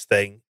up, this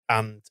thing,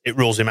 and it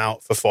rules him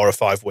out for 4 or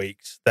 5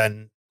 weeks,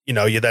 then, you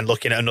know, you're then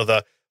looking at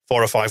another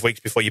 4 or 5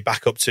 weeks before you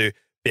back up to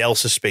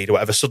Bielsa speed or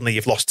whatever. Suddenly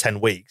you've lost 10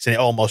 weeks and it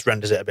almost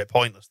renders it a bit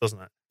pointless,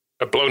 doesn't it?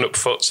 A blown up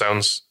foot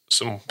sounds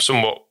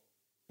somewhat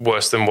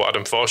worse than what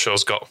Adam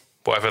Forshaw's got,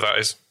 whatever that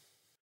is.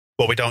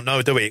 Well, we don't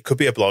know, do we? It could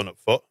be a blown up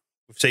foot.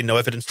 We've seen no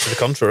evidence to the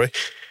contrary.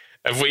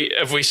 Have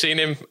we seen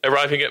him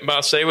arriving at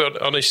Marseille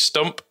on his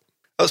stump?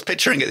 I was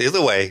picturing it the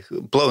other way,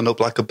 blown up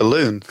like a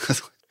balloon.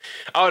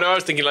 Oh, no, I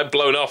was thinking like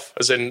blown off,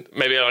 as in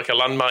maybe like a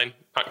landmine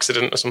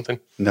accident or something.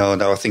 No,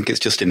 I think it's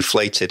just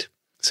inflated.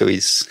 So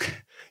he's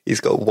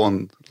got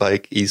one,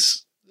 like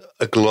he's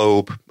a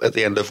globe at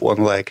the end of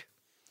one leg.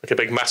 Like a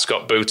big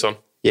mascot boot on.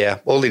 Yeah,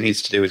 all he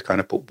needs to do is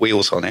kind of put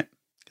wheels on it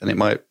and it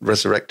might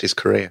resurrect his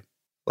career.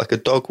 Like a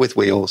dog with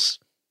wheels.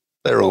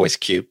 They're always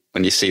cute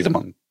when you see them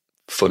on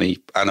funny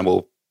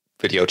animal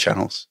video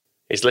channels.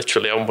 He's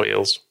literally on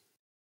wheels.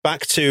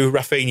 Back to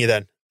Rafinha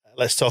then.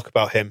 Let's talk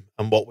about him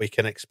and what we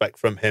can expect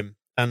from him.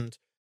 And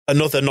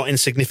another not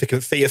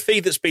insignificant fee, a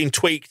fee that's been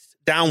tweaked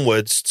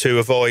downwards to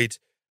avoid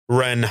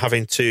Rennes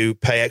having to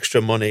pay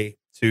extra money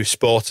to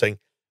Sporting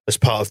as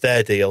part of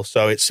their deal.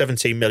 So it's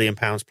 £17 million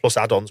plus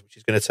add-ons, which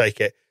is going to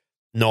take it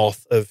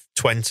north of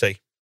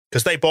 20,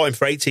 because they bought him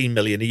for 18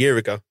 million a year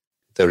ago.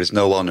 There is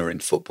no honour in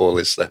football,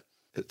 is there?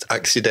 It's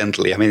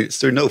accidentally. I mean, it's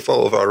through no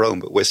fault of our own,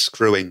 but we're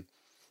screwing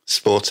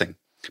Sporting.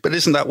 But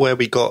isn't that where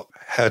we got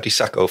Herdy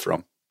Sacco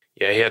from?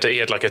 Yeah, he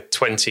had like a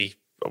 20.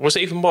 Was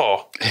it even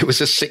more? It was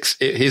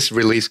his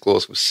release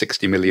clause was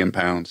 £60 million.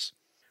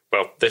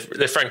 Well,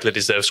 they frankly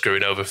deserve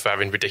screwing over for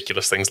having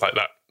ridiculous things like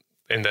that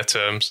in their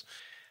terms.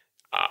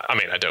 I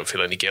mean, I don't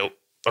feel any guilt,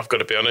 I've got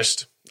to be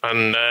honest.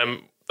 And I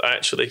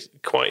actually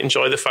quite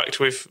enjoy the fact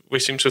we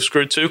seem to have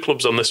screwed 2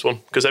 clubs on this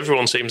one, because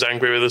everyone seems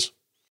angry with us.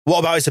 What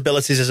about his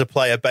abilities as a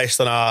player based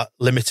on our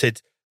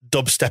limited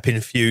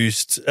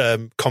dubstep-infused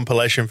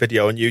compilation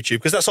video on YouTube?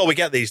 Because that's all we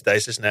get these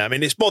days, isn't it? I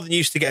mean, it's more than you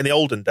used to get in the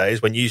olden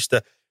days when you used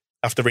to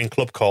have to ring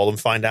Club Call and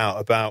find out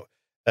about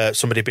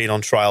somebody being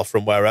on trial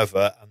from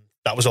wherever, and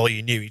that was all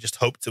you knew. You just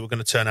hoped they were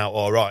going to turn out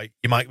all right.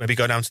 You might maybe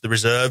go down to the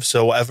reserves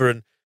or whatever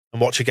and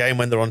watch a game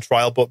when they're on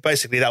trial, but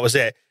basically that was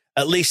it.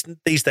 At least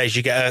these days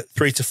you get a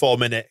 3 to 4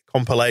 minute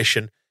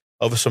compilation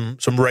over some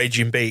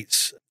raging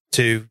beats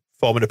to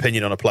form an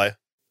opinion on a player.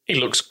 He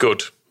looks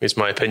good, is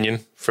my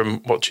opinion,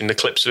 from watching the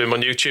clips of him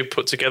on YouTube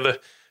put together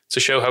to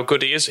show how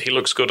good he is. He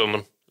looks good on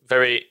them.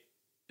 Very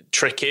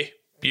tricky,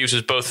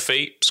 uses both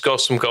feet,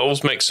 scores some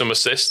goals, makes some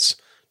assists,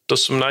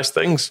 does some nice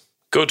things.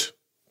 Good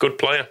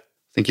player.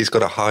 I think he's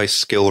got a high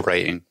skill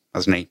rating,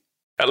 hasn't he?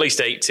 At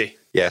least 80.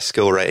 Yeah,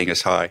 skill rating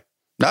is high.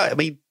 No, I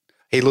mean,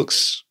 he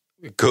looks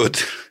good.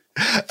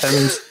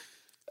 And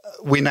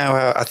we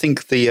now, I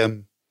think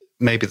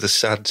maybe the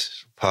sad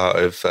part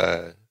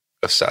of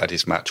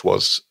Saturday's match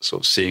was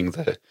sort of seeing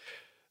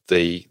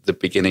the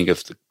beginning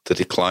of the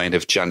decline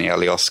of Gianni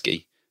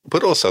Alioski,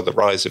 but also the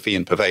rise of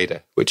Ian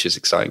Poveda, which is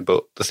exciting.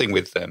 But the thing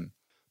with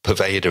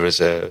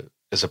Poveda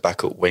as a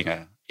backup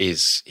winger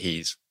is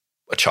he's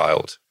a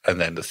child, and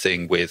then the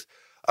thing with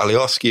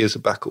Alioski as a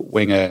backup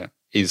winger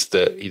is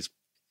that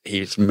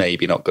he's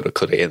maybe not going to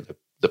cut it in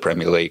the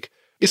Premier League.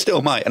 He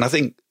still might, and I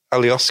think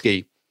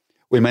Alioski,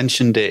 we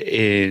mentioned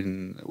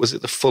it was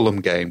it the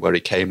Fulham game where he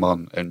came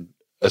on and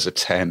as a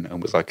 10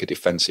 and was like a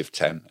defensive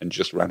 10 and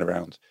just ran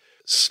around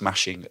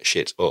smashing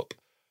shit up.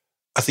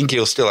 I think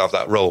he'll still have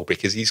that role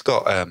because he's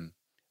got,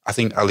 I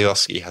think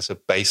Alioski has a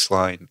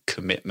baseline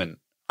commitment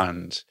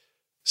and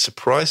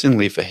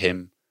surprisingly for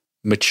him,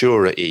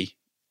 maturity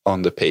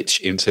on the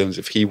pitch in terms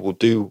of he will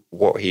do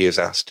what he is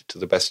asked to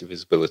the best of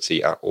his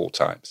ability at all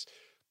times.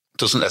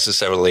 Doesn't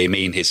necessarily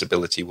mean his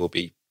ability will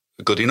be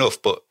good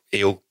enough, but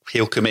he'll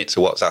commit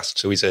to what's asked.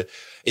 So he's one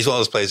of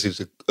those players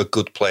who's a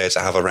good player to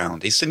have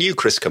around. He's the new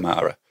Chris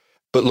Kamara.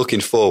 But looking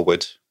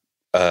forward,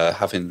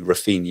 having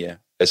Rafinha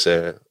as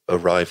a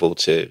rival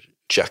to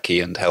Jackie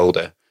and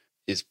Helder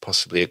is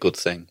possibly a good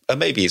thing. And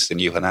maybe he's the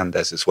new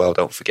Hernandez as well.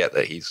 Don't forget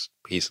that he's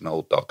an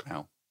old dog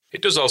now.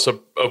 It does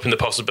also open the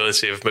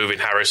possibility of moving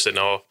Harrison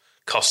or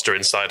Costa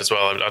inside as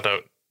well. I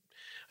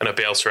know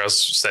Bielsa has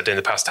said in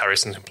the past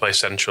Harrison can play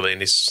centrally,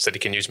 and he's said he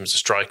can use him as a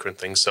striker and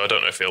things. So I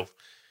don't know if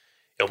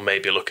he'll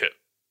maybe look at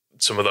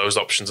some of those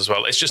options as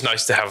well. It's just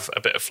nice to have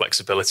a bit of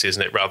flexibility,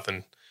 isn't it? Rather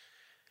than,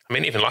 I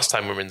mean, even last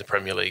time we were in the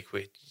Premier League,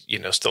 we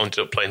still ended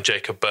up playing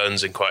Jacob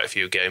Burns in quite a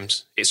few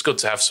games. It's good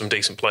to have some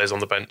decent players on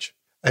the bench.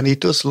 And he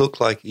does look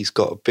like he's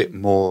got a bit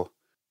more,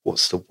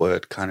 what's the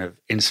word, kind of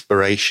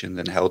inspiration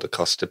than Helder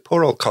Costa.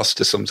 Poor old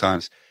Costa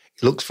sometimes,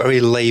 he looks very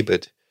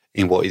laboured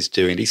in what he's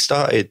doing. He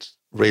started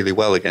really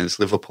well against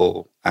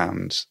Liverpool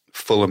and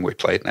Fulham we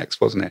played next,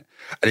 wasn't it?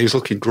 And he was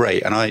looking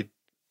great, and I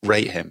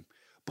rate him.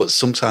 But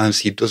sometimes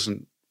he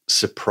doesn't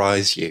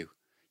surprise you.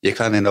 You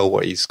kind of know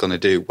what he's going to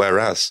do.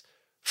 Whereas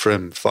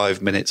from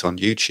 5 minutes on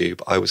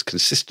YouTube, I was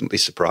consistently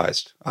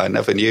surprised. I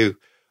never knew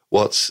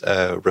what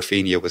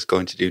Rafinha was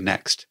going to do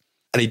next.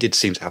 And he did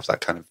seem to have that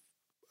kind of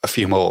a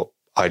few more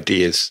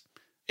ideas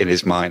in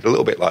his mind, a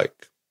little bit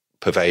like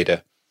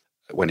Poveda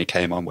when he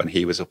came on, when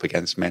he was up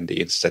against Mendy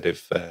instead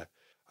of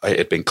it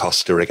had been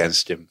Costa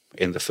against him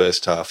in the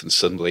first half, and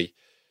suddenly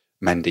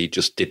Mendy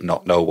just did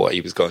not know what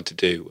he was going to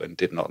do and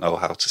did not know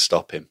how to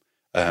stop him.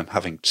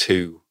 Having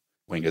two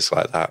wingers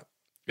like that,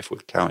 if we're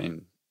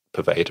counting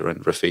Poveda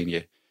and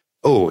Rafinha,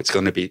 it's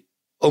going to be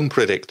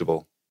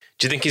unpredictable.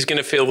 Do you think he's going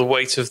to feel the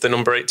weight of the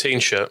number 18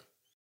 shirt?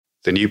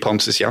 The new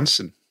Pontus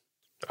Jansson.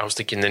 I was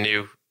thinking the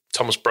new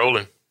Thomas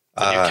Brolin,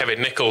 the new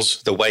Kevin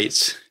Nichols. The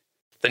weight.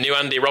 The new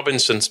Andy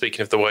Robinson,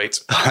 speaking of the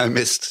weight. I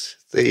missed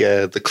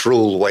the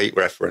cruel weight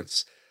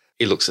reference.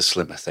 He looks a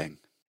slimmer thing.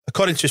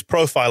 According to his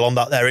profile on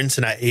their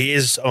internet, he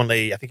is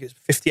only, I think it's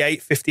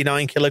 58,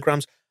 59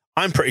 kilograms.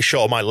 I'm pretty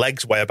sure my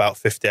legs weigh about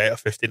 58 or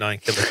 59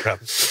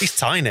 kilograms. He's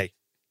tiny.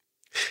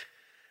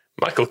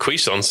 Michael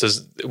Cuisson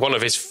says one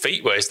of his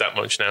feet weighs that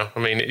much now. I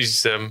mean,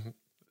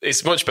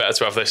 it's much better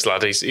to have this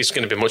lad. He's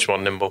going to be much more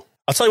nimble.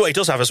 I'll tell you what he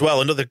does have as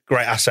well. Another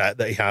great asset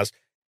that he has,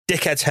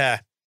 dickhead's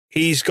hair.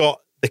 He's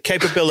got the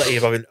capability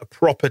of having a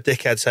proper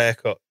dickhead's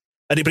haircut.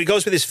 But he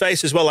goes with his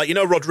face as well. Like,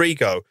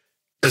 Rodrigo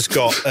has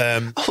got...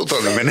 Hold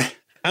on a minute.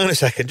 Hang on a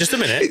second. Just a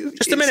minute.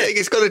 Just a minute. Saying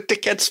he's got a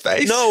dickhead's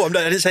face? No, I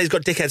didn't say he's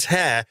got dickhead's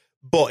hair,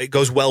 but it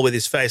goes well with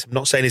his face. I'm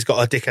not saying he's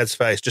got a dickhead's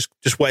face. Just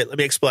wait. Let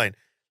me explain.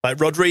 Like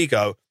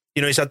Rodrigo,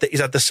 he's had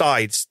the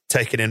sides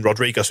taken in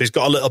Rodrigo, so he's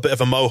got a little bit of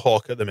a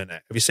mohawk at the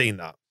minute. Have you seen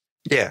that?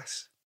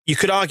 Yes. You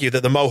could argue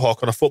that the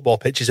mohawk on a football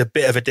pitch is a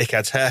bit of a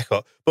dickhead's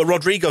haircut, but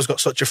Rodrigo's got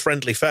such a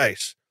friendly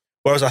face.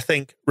 Whereas I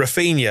think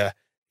Rafinha,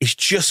 he's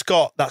just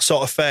got that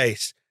sort of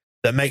face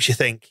that makes you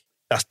think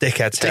that's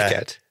dickhead's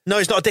hair. No,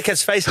 it's not a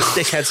dickhead's face, it's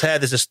dickhead's hair.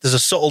 There's a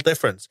subtle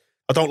difference.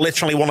 I don't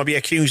literally want to be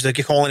accused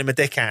of calling him a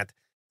dickhead.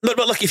 But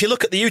look, if you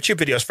look at the YouTube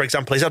videos, for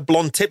example, he's had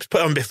blonde tips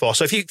put on before.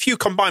 So if you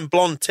combine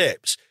blonde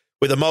tips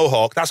with a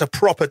mohawk, that's a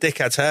proper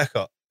dickhead's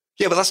haircut.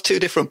 Yeah, but that's two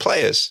different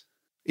players.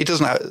 He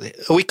doesn't have...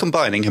 Are we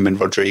combining him and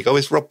Rodrigo?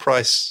 Is Rob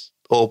Price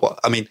or what?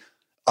 I mean,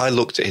 I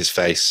looked at his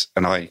face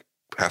and I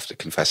have to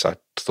confess I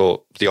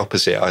thought the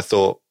opposite. I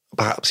thought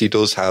perhaps he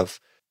does have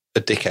a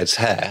dickhead's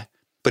hair,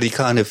 but he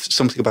kind of...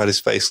 Something about his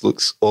face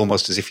looks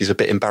almost as if he's a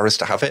bit embarrassed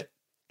to have it.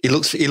 He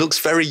looks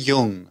very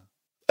young,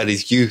 and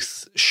his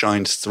youth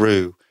shines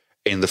through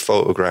in the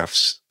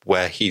photographs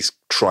where he's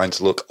trying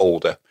to look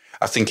older.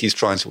 I think he's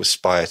trying to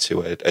aspire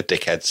to a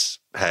dickhead's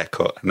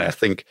haircut, and I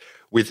think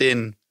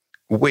within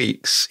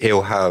weeks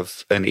he'll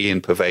have an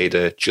Ian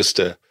Poveda, just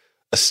a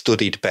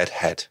studied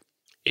bedhead.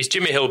 His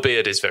Jimmy Hill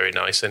beard is very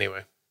nice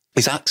anyway.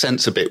 His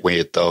accent's a bit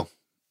weird though.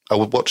 I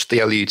would watch the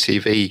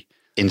LUTV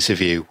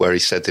interview where he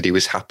said that he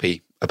was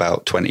happy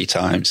about 20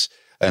 times,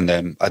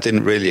 and I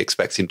didn't really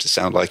expect him to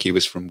sound like he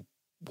was from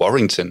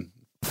Warrington.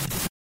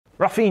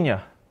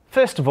 Rafinha,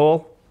 first of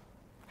all,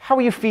 how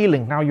are you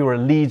feeling now you're a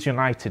Leeds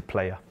United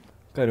player?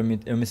 Cara,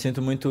 eu me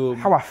sinto muito...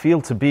 How I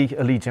feel to be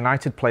a Leeds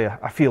United player,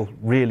 I feel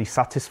really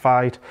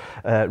satisfied,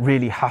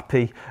 really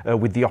happy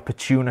with the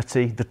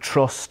opportunity, the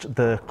trust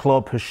the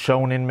club has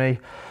shown in me.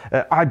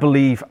 I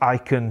believe I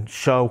can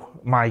show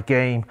my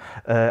game,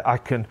 I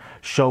can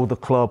show the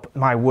club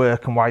my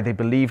work and why they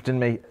believed in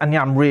me. And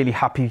yeah, I'm really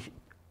happy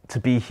to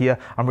be here.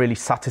 I'm really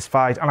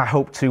satisfied, and I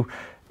hope to,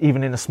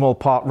 even in a small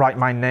part, write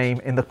my name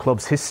in the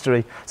club's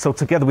history. So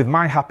together with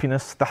my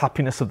happiness, the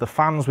happiness of the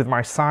fans with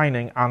my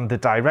signing and the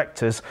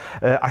directors,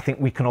 I think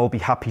we can all be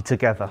happy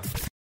together.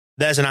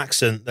 There's an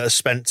accent that has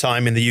spent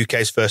time in the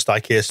UK's first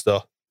IKEA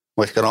store.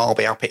 We can all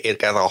be happy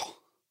together.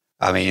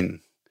 I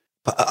mean,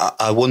 but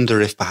I wonder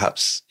if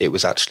perhaps it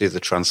was actually the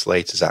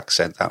translator's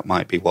accent. That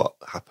might be what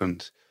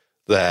happened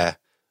there.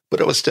 But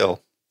it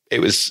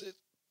was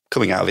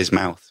coming out of his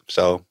mouth.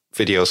 So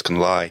videos can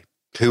lie.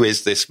 Who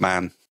is this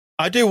man?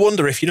 I do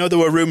wonder if, there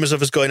were rumours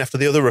of us going after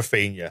the other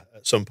Rafinha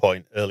at some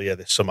point earlier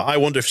this summer. I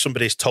wonder if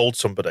somebody's told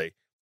somebody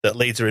that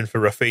Leeds are in for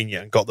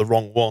Rafinha and got the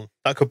wrong one.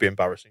 That could be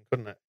embarrassing,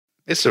 couldn't it?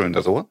 Is there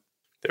another one?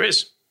 There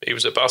is. He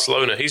was at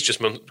Barcelona. He's just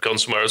gone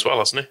somewhere as well,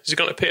 hasn't he? Has he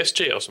gone to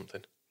PSG or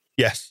something?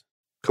 Yes.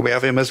 Can we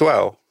have him as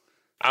well?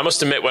 I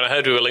must admit, when I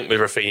heard we were linked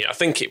with Rafinha, I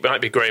think it might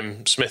be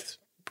Graham Smith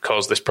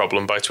caused this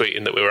problem by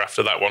tweeting that we were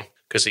after that one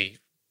because he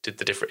did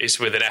the different. It's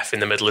with an F in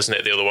the middle, isn't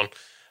it? The other one,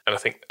 and I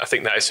think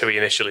that is who he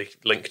initially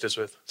linked us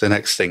with. The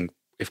next thing,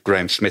 if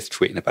Graham Smith's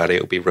tweeting about it,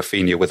 it'll be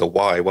Rafinha with a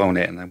Y, won't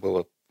it? And then we'll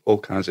have all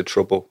kinds of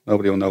trouble.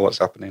 Nobody will know what's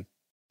happening.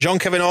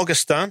 Jean-Kevin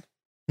Augustin,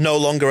 no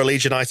longer a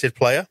Leeds United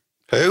player.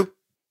 Who?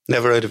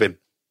 Never heard of him.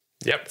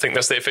 Yep, I think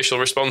that's the official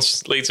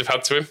response Leeds have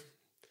had to him.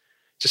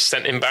 Just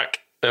sent him back.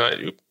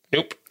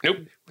 Nope.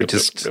 We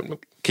just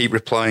keep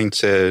replying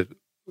to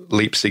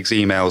Leipzig's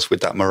emails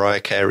with that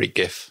Mariah Carey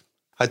gif.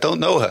 I don't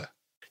know her.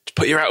 Just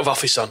put your out of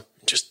office on.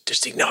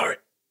 Just ignore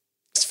it.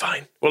 It's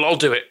fine. We'll all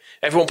do it.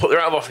 Everyone put their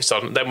out of office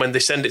on. Then when they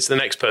send it to the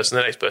next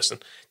person,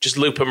 just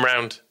loop them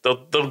round.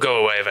 They'll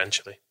go away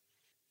eventually.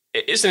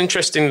 It is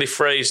interestingly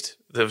phrased.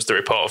 There was the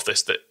report of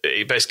this that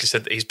he basically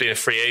said that he's been a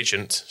free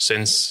agent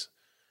since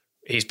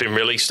he's been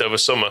released over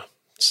summer.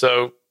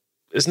 So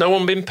has no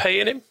one been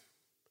paying him?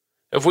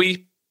 Have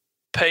we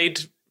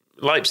paid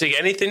Leipzig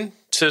anything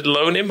to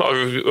loan him, or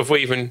have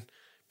we even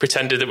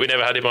pretended that we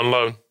never had him on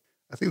loan?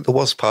 I think there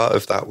was part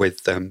of that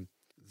with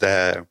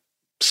their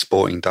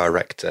sporting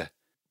director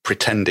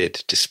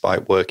pretended,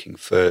 despite working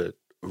for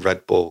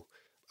Red Bull,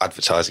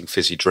 advertising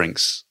fizzy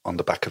drinks on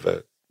the back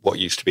of what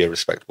used to be a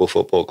respectable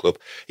football club.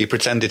 He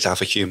pretended to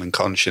have a human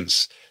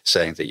conscience,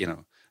 saying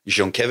that,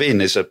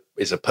 Jean-Kevin is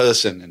a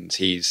person and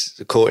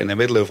he's caught in the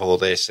middle of all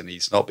this and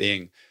he's not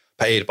being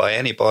paid by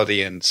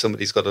anybody and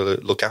somebody's got to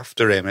look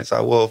after him. It's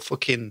like, well,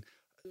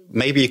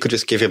 maybe you could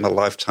just give him a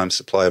lifetime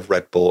supply of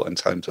Red Bull and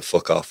tell him to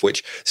fuck off,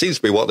 which seems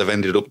to be what they've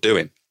ended up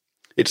doing.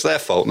 It's their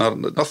fault,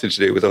 nothing to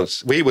do with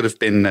us. We would have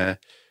been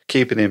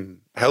keeping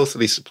him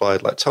healthily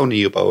supplied like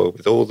Tony Yeboah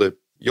with all the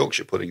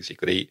Yorkshire puddings he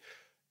could eat.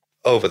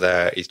 Over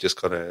there, he's just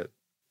got a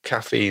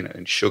caffeine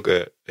and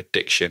sugar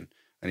addiction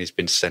and he's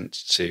been sent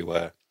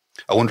to...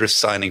 I wonder if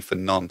signing for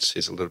Nantes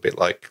is a little bit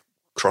like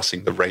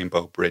crossing the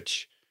Rainbow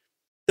Bridge.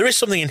 There is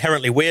something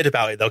inherently weird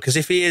about it, though, because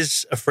if he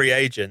is a free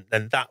agent,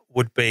 then that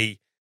would be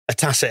a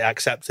tacit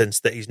acceptance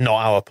that he's not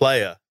our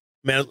player.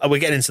 I mean, we're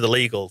getting into the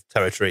legal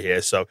territory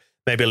here, so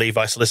maybe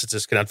Levi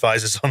solicitors can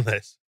advise us on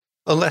this.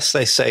 Unless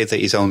they say that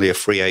he's only a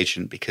free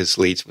agent because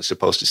Leeds were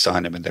supposed to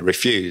sign him and they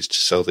refused.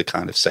 So they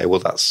kind of say, well,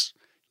 that's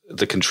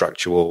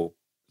the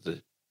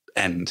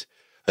end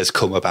has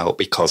come about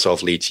because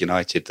of Leeds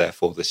United.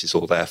 Therefore, this is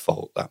all their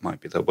fault. That might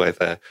be the way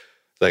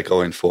they're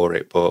going for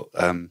it. But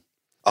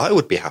I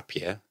would be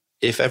happier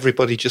if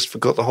everybody just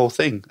forgot the whole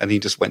thing and he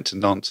just went to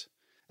Nantes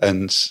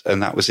and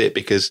that was it,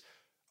 because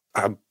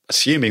I'm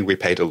assuming we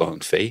paid a loan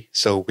fee.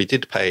 So we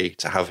did pay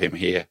to have him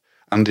here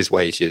and his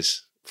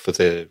wages for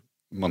the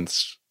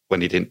months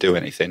when he didn't do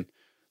anything.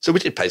 So we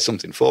did pay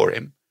something for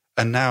him.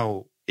 And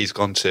now he's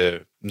gone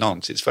to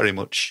Nantes. It's very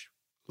much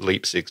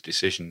Leipzig's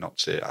decision not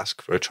to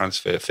ask for a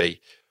transfer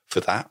fee for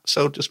that.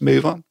 So just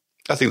move on.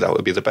 I think that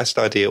would be the best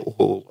idea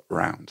all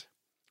around.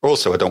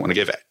 Also, I don't want to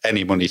give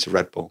any money to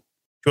Red Bull.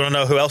 Do you want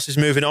to know who else is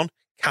moving on?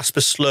 Kasper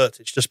Slurt.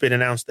 It's just been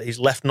announced that he's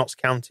left Notts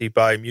County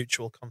by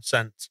mutual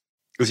consent.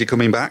 Was he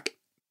coming back?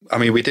 I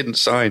mean, we didn't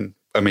sign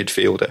a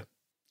midfielder.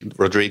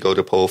 Rodrigo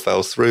de Paul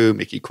fell through.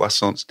 Mickey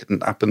Croissants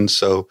didn't happen.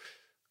 So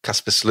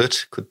Kasper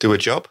Slurt could do a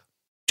job.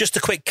 Just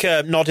a quick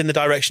nod in the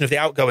direction of the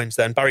outgoings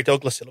then. Barry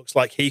Douglas, it looks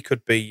like he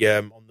could be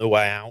on the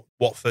way out.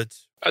 Watford.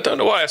 I don't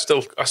know why I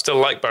still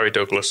like Barry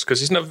Douglas,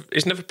 because he's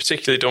never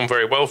particularly done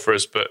very well for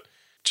us, but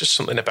just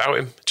something about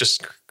him.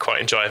 Just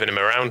quite enjoy having him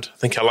around. I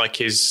think I like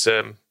his...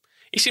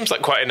 he seems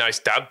like quite a nice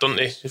dad, doesn't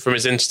he, from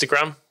his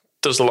Instagram?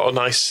 Does a lot of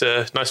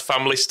nice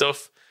family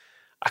stuff.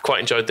 I quite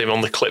enjoyed him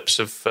on the clips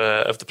of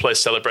the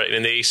players celebrating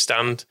in the East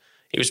Stand.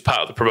 He was part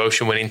of the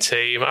promotion-winning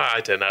team.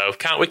 I don't know.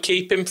 Can't we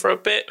keep him for a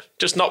bit?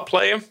 Just not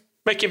play him?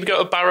 Make him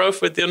go to Barrow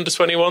with the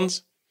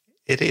under-21s?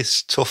 It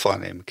is tough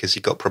on him because he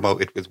got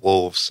promoted with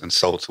Wolves and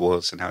sold to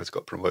us, and now he's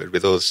got promoted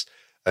with us,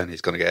 and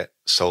he's going to get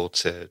sold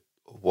to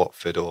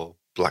Watford or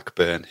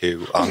Blackburn,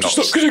 who are I'm just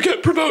not going to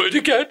get promoted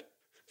again.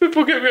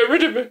 People get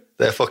rid of me.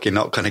 They're fucking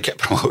not going to get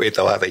promoted,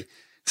 though, are they?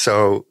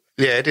 So,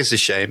 yeah, it is a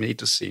shame. He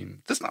does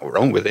seem... There's nothing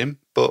wrong with him,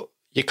 but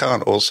you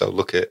can't also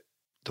look at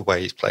the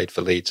way he's played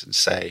for Leeds and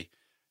say,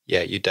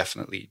 yeah, you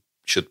definitely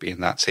should be in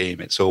that team.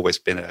 It's always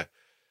been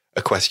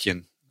a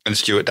question. And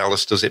Stuart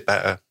Dallas does it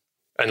better.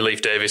 And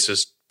Leif Davis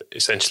has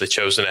essentially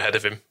chosen ahead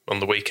of him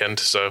on the weekend.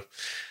 So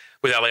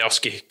with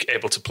Alioski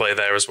able to play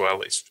there as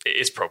well, it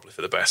is probably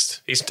for the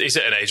best. He's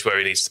at an age where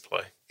he needs to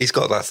play. He's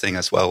got that thing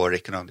as well where he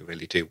can only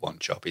really do one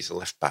job. He's a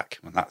left back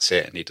and that's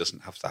it. And he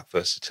doesn't have that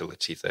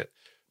versatility that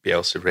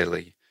Bielsa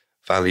really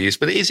values.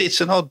 But it's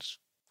an odd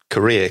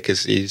career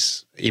because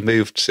he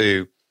moved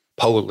to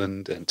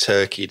Poland and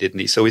Turkey,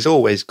 didn't he? So he's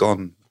always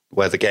gone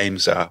where the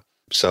games are.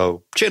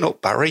 So chin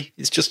up, Barry.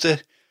 It's just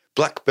a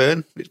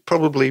Blackburn. It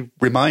probably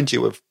reminds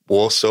you of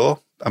Warsaw.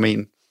 I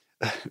mean,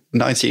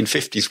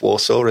 1950s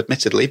Warsaw,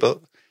 admittedly, but...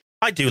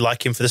 I do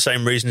like him for the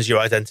same reasons you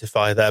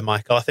identify there,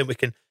 Michael. I think we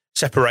can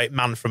separate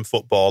man from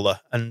footballer,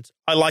 and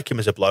I like him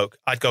as a bloke.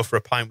 I'd go for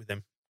a pint with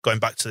him, going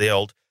back to the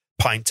old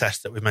pint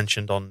test that we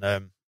mentioned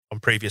on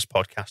previous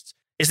podcasts.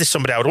 Is this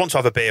somebody I would want to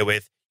have a beer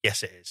with?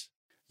 Yes, it is.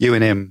 You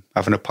and him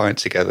having a pint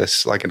together,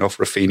 slagging off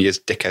Rafinha's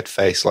dickhead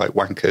face like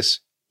wankers.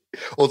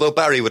 Although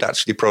Barry would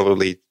actually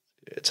probably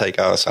take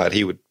our side,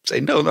 he would say,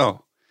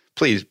 no,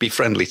 please be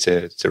friendly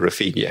to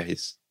Rafinha.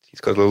 He's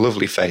got a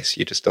lovely face.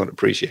 You just don't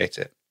appreciate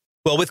it.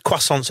 Well, with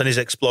Croissants and his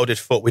exploded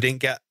foot, we didn't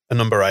get a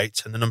number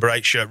 8, and the number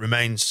 8 shirt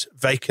remains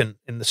vacant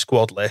in the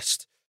squad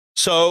list.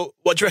 So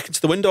what do you reckon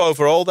to the window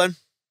overall then?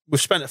 We've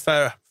spent a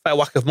fair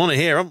whack of money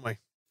here, haven't we?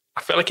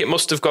 I feel like it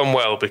must have gone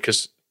well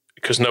because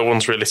no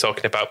one's really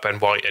talking about Ben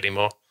White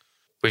anymore.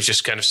 We've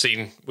just kind of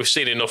seen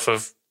enough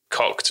of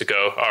Cock to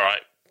go, all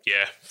right,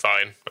 yeah,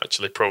 fine.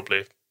 Actually,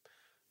 probably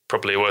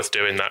worth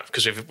doing that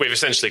because we've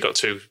essentially got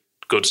 2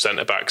 good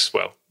centre-backs.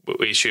 Well,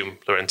 we assume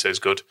Llorente is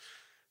good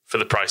for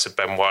the price of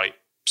Ben White.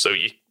 So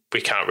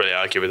we can't really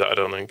argue with that, I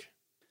don't think.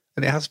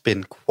 And it has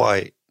been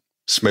quite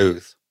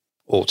smooth,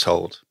 all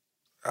told.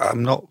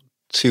 I'm not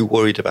too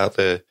worried about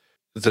the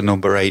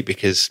number 8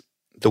 because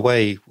the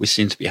way we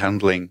seem to be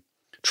handling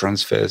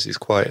transfers is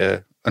quite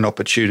an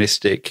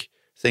opportunistic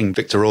thing.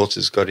 Victor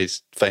Orta's got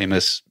his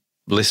famous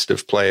list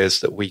of players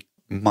that we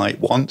might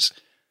want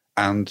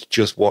and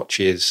just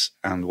watches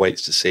and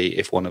waits to see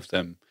if one of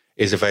them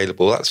is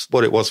available. That's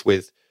what it was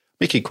with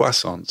Mickey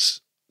Croissants,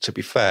 to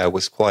be fair,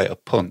 was quite a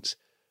punt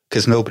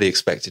because nobody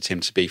expected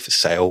him to be for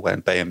sale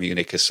when Bayern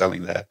Munich is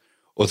selling their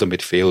other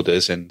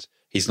midfielders, and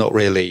he's not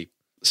really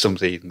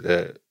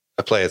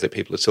a player that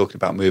people are talking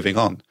about moving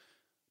on.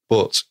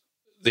 But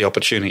the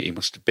opportunity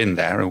must have been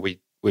there, and we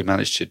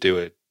managed to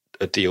do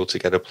a deal to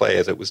get a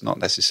player that was not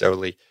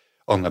necessarily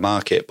on the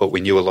market, but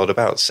we knew a lot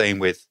about.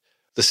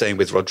 The same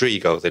with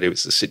Rodrigo, that it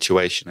was the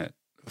situation at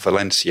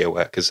Valencia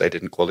where, because they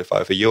didn't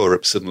qualify for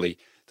Europe, suddenly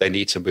they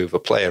need to move a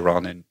player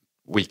on and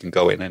we can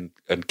go in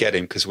and get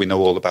him because we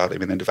know all about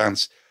him in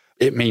advance.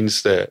 It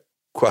means that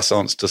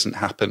Croissants doesn't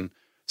happen,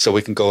 so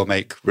we can go and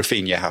make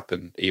Rafinha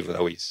happen, even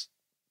though he's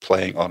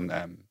playing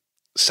on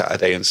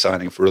Saturday and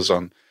signing for us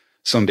on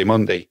Sunday,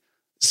 Monday.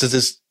 So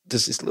there's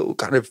this little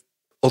kind of,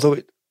 although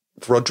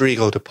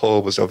Rodrigo de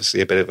Paul was obviously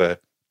a bit of a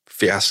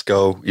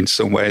fiasco in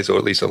some ways, or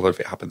at least a lot of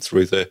it happened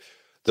through the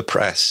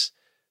press,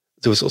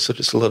 there was also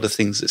just a lot of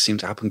things that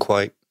seemed to happen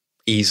quite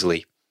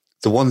easily.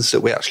 The ones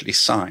that we actually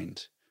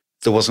signed,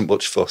 there wasn't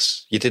much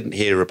fuss. You didn't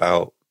hear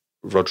about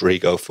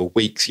Rodrigo for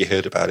weeks. You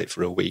heard about it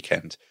for a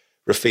weekend.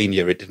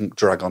 Rafinha, it didn't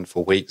drag on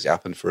for weeks. It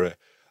happened for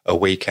a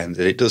weekend.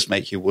 And it does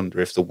make you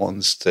wonder if the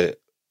ones that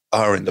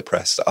are in the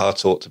press, that are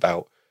talked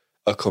about,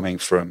 are coming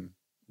from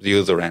the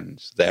other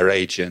end, their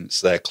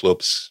agents, their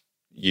clubs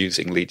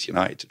using Leeds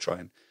United to try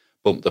and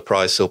bump the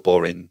price up,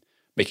 or in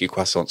Mickey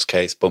Croissant's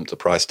case, bump the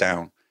price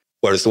down.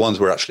 Whereas the ones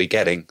we're actually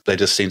getting, they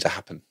just seem to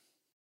happen.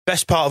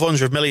 Best part of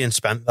 100 million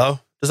spent, though.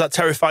 Does that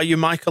terrify you,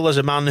 Michael, as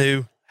a man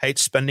who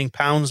hates spending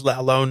pounds, let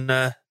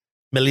alone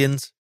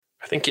millions?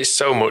 I think it's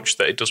so much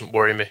that it doesn't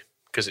worry me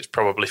because it's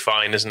probably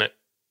fine, isn't it?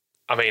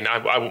 I mean, I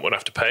wouldn't want to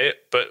have to pay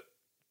it, but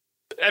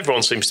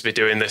everyone seems to be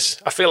doing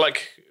this. I feel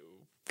like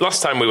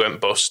last time we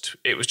went bust,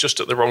 it was just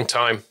at the wrong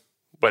time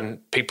when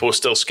people were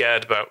still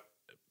scared about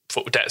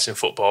debts in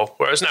football,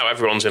 whereas now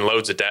everyone's in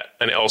loads of debt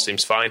and it all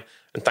seems fine.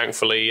 And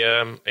thankfully,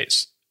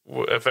 it's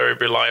a very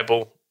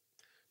reliable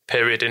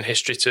period in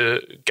history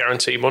to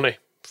guarantee money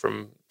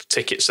from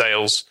ticket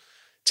sales,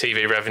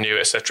 TV revenue,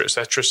 etc.,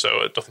 etc.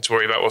 So nothing to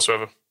worry about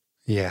whatsoever.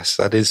 Yes,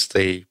 that is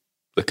the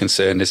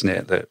concern, isn't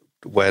it? That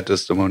where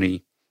does the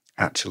money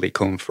actually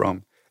come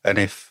from? And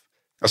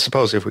I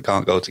suppose if we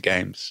can't go to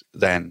games,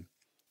 then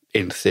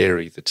in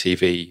theory, the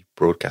TV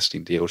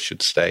broadcasting deal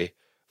should stay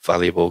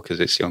valuable because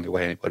it's the only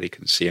way anybody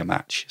can see a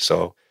match.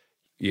 So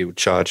you would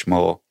charge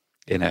more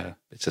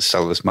it's a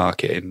seller's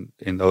market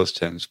in those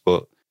terms.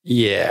 But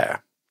yeah,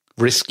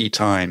 risky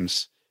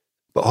times,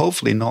 but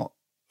hopefully not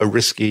a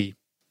risky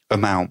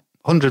amount.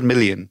 100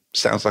 million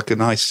sounds like a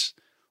nice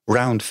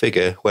round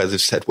figure where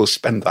they've said we'll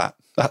spend that.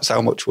 That's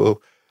how much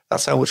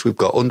we've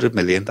got. 100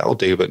 million, that'll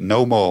do, but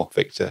no more,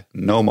 Victor,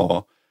 no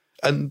more.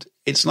 And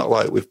it's not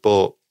like we've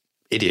bought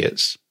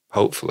idiots,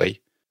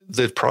 hopefully.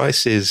 The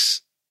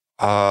prices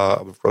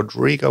are,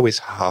 Rodrigo is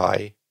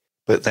high,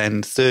 but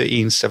then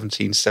 13,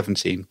 17,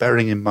 17,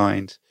 bearing in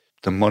mind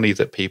the money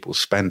that people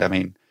spend. I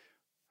mean,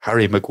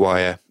 Harry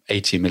Maguire,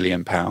 £80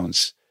 million.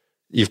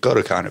 You've got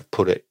to kind of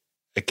put it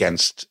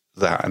against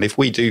that. And if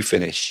we do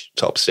finish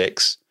top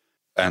 6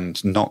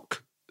 and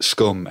knock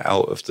scum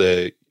out of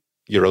the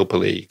Europa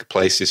League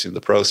places in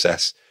the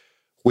process,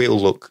 we'll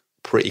look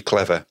pretty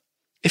clever.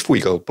 If we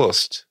go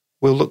bust,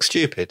 we'll look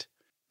stupid.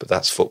 But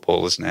that's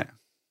football, isn't it?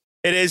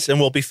 It is, and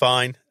we'll be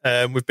fine.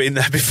 We've been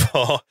there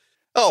before.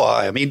 Oh,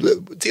 I mean,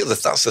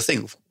 that's the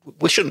thing.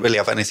 We shouldn't really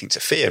have anything to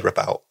fear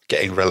about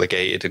getting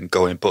relegated and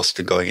going bust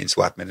and going into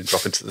admin and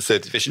dropping to the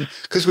 3rd division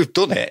because we've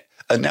done it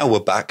and now we're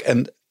back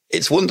and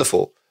it's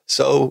wonderful.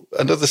 So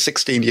another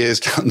 16 years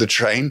down the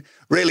train,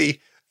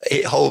 really,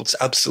 it holds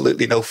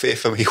absolutely no fear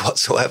for me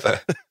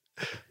whatsoever.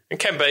 And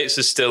Ken Bates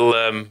is still,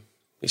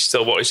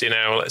 what is he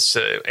now? Let's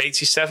say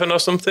 87 or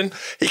something?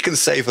 He can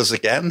save us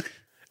again.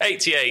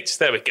 88,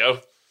 there we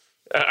go.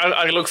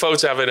 I look forward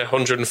to having a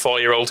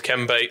 104-year-old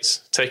Ken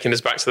Bates taking us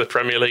back to the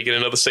Premier League in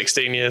another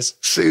 16 years.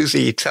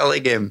 Susie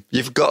telling him,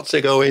 you've got to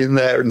go in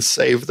there and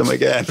save them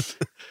again.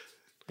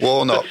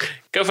 Warnock.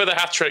 Go for the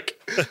hat-trick.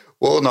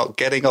 Warnock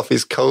getting off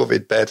his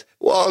COVID bed.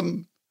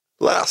 One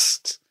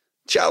last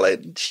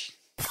challenge.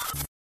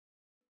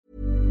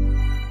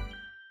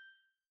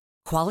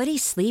 Quality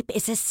sleep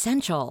is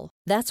essential.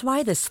 That's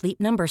why the Sleep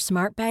Number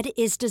Smart Bed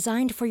is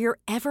designed for your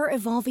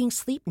ever-evolving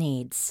sleep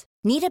needs.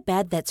 Need a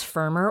bed that's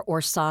firmer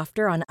or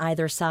softer on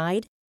either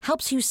side?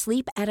 Helps you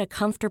sleep at a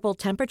comfortable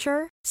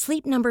temperature?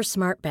 Sleep Number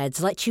Smart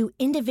Beds let you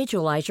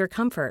individualize your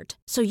comfort,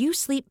 so you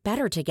sleep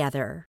better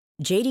together.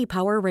 J.D.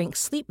 Power ranks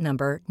Sleep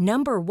Number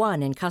number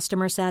 1 in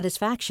customer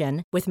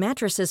satisfaction with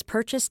mattresses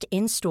purchased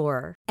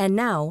in-store. And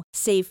now,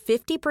 save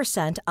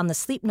 50% on the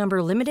Sleep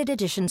Number Limited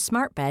Edition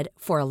Smart Bed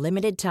for a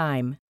limited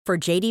time. For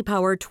J.D.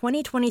 Power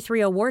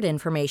 2023 award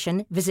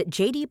information, visit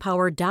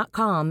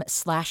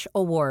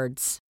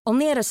jdpower.com/awards.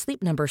 Only at a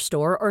Sleep Number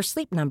store or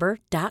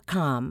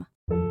sleepnumber.com.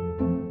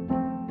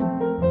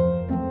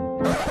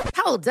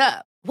 Hold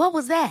up. What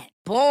was that?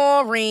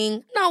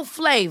 Boring. No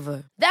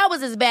flavor. That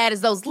was as bad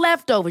as those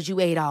leftovers you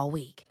ate all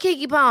week.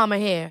 Keke Palmer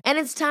here, and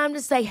it's time to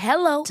say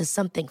hello to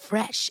something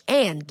fresh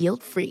and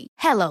guilt-free.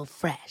 Hello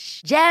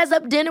Fresh. Jazz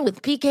up dinner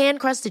with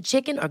pecan-crusted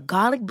chicken or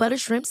garlic butter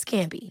shrimp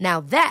scampi. Now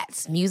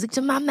that's music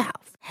to my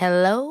mouth.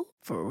 Hello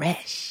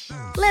Fresh.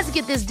 Let's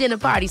get this dinner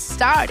party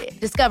started.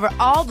 Discover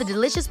all the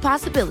delicious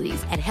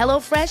possibilities at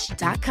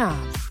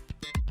hellofresh.com.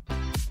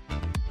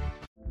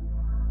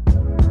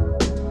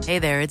 Hey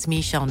there, it's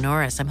Michelle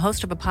Norris. I'm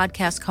host of a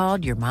podcast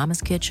called Your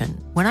Mama's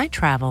Kitchen. When I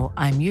travel,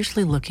 I'm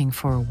usually looking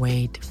for a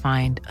way to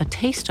find a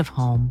taste of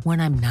home when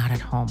I'm not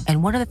at home.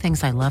 And one of the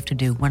things I love to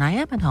do when I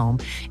am at home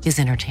is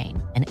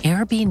entertain. And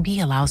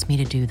Airbnb allows me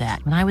to do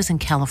that. When I was in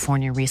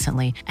California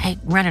recently, I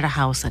rented a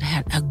house that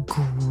had a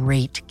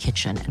great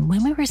kitchen. And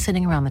when we were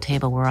sitting around the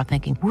table, we were all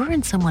thinking, we're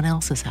in someone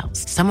else's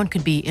house. Someone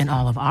could be in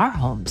all of our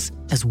homes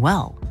as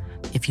well.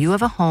 If you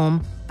have a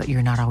home, but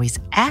you're not always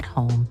at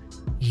home,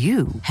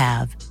 you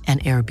have an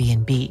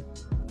Airbnb.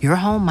 Your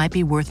home might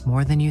be worth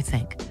more than you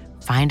think.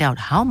 Find out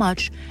how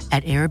much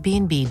at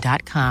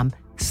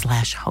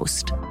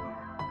airbnb.com/host.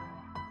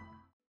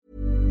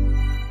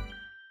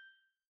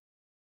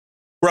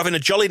 We're having a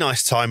jolly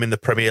nice time in the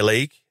Premier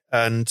League.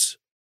 And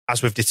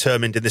as we've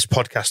determined in this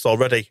podcast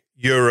already,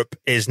 Europe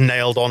is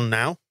nailed on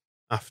now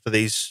after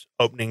these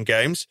opening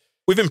games.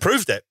 We've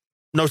improved it.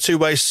 No two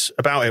ways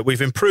about it. We've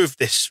improved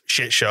this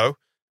shit show,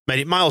 made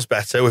it miles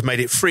better. We've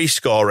made it free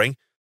scoring.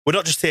 We're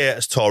not just here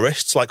as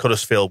tourists like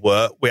Huddersfield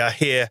were. We are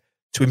here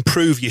to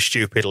improve your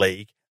stupid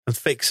league and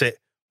fix it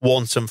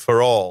once and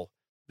for all.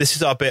 This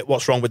is our bit,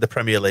 What's Wrong with the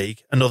Premier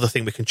League? Another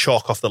thing we can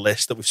chalk off the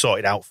list that we've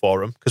sorted out for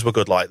them because we're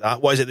good like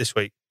that. What is it this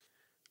week?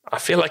 I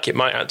feel like it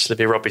might actually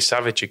be Robbie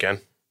Savage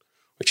again,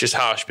 which is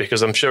harsh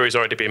because I'm sure he's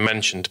already been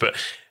mentioned, but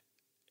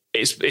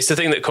it's the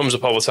thing that comes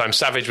up all the time.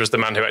 Savage was the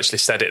man who actually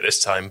said it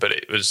this time, but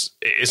it is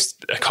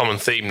a common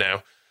theme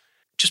now.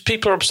 Just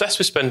people are obsessed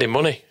with spending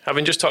money.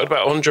 Having just talked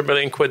about 100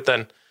 million quid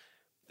then,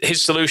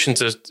 his solution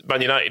to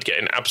Man United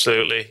getting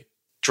absolutely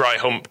dry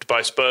humped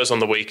by Spurs on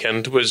the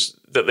weekend was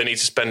that they need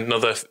to spend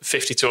another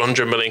 50 to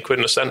 100 million quid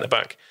on a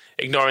centre-back,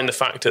 ignoring the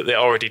fact that they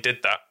already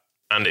did that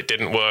and it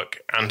didn't work.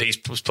 And he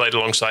was played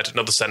alongside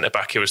another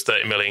centre-back who was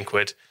 30 million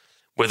quid,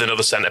 with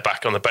another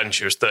centre-back on the bench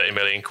who was 30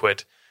 million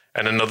quid,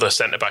 and another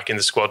centre-back in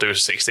the squad who was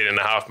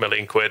 16.5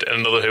 million quid, and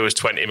another who was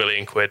 20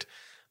 million quid.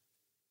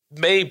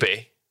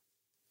 Maybe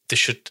they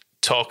should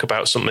talk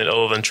about something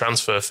other than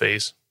transfer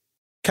fees.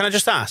 Can I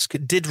just ask,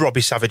 did Robbie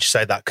Savage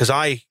say that? Because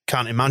I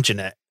can't imagine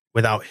it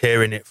without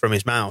hearing it from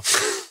his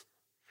mouth.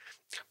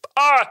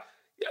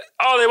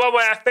 Only one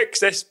way I fix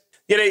this.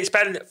 You need to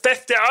spend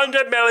 50,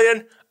 100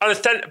 million on a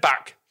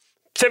centre-back.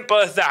 Simple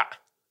as that.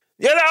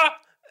 You know,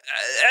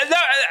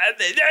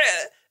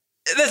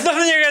 there's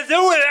nothing you can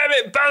do with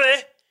it,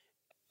 Barry.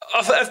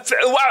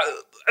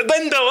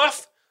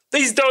 Lindelof,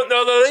 these don't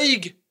know the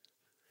league.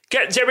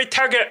 Get Jimmy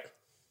Taggart.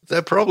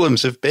 Their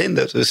problems have been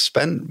that they've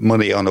spent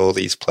money on all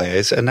these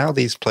players, and now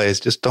these players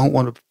just don't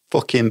want to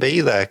fucking be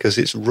there because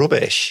it's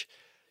rubbish.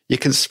 You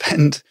can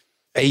spend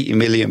 £80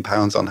 million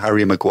on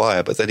Harry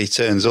Maguire, but then he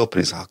turns up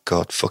and he's like, oh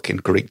God, fucking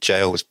Greek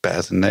jail was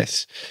better than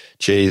this.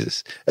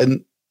 Jesus.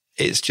 And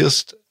it's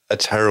just a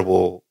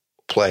terrible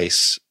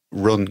place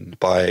run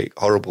by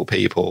horrible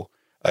people,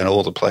 and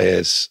all the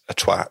players are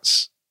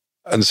twats.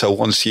 And so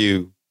once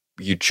you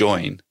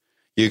join,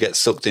 you get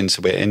sucked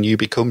into it and you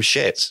become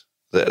shit.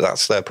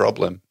 That's their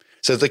problem.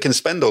 So they can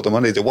spend all the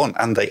money they want,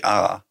 and they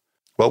are.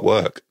 Won't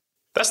work.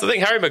 That's the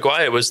thing. Harry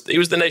Maguire was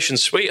the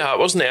nation's sweetheart,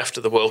 wasn't he, after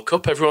the World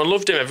Cup? Everyone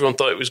loved him. Everyone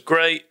thought it was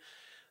great.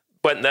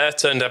 Went there,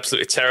 turned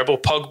absolutely terrible.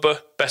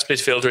 Pogba, best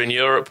midfielder in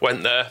Europe,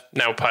 went there,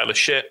 now a pile of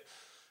shit.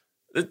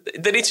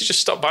 They need to just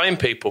stop buying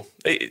people.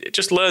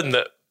 Just learn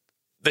that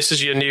this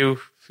is your new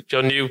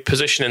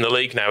position in the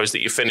league now, is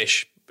that you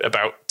finish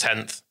about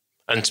 10th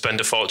and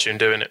spend a fortune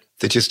doing it.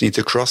 They just need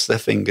to cross their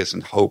fingers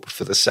and hope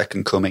for the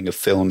second coming of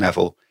Phil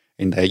Neville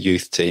in their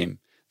youth team.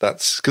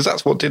 That's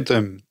what did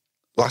them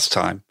last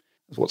time.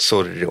 That's what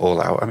sorted it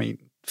all out. I mean,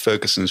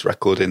 Ferguson's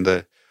record in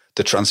the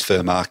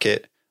transfer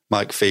market,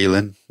 Mike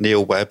Phelan,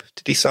 Neil Webb,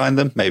 did he sign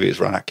them? Maybe it was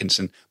Ron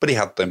Atkinson, but he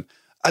had them.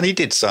 And he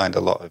did sign a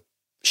lot of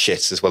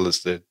shit as well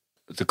as the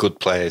the good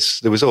players.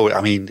 There was always,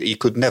 I mean, he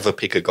could never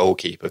pick a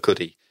goalkeeper, could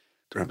he?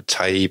 I remember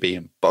Taibbi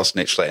and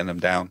Bosnich letting them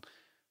down.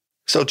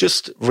 So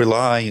just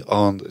rely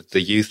on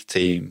the youth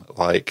team,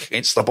 like,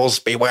 it's the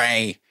Busby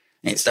way,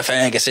 it's the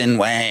Ferguson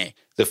way.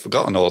 They've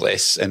forgotten all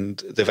this, and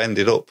they've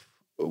ended up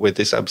with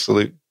this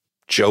absolute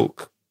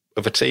joke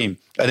of a team.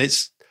 And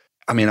it's,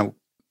 I mean, I'm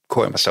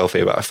quoting myself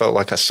here, but I felt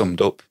like I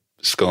summed up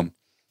Scum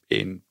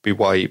in the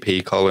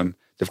YEP column.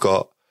 They've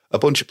got a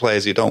bunch of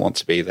players who don't want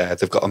to be there.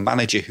 They've got a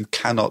manager who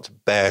cannot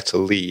bear to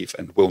leave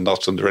and will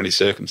not under any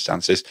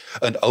circumstances,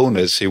 and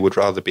owners who would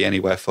rather be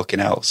anywhere fucking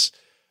else.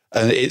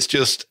 And it's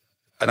just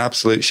an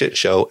absolute shit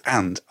show,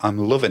 and I'm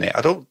loving it.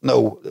 I don't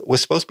know. We're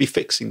supposed to be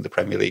fixing the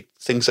Premier League,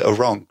 things that are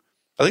wrong.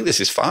 I think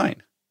this is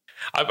fine.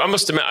 I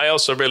must admit, I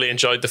also really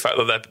enjoyed the fact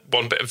that they're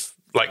one bit of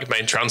like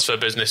main transfer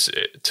business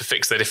to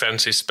fix their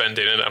defence is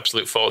spending an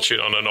absolute fortune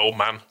on an old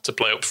man to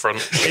play up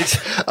front.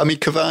 I mean,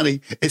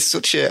 Cavani, it's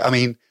such a, I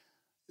mean,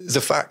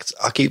 the fact,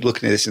 I keep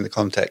looking at this in the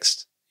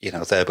context, you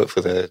know, there, but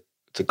for the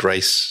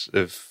grace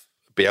of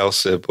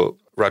Bielsa, but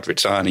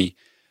Radrizzani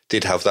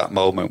did have that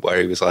moment where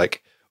he was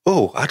like,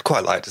 oh, I'd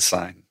quite like to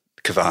sign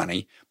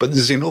Cavani. But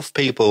there's enough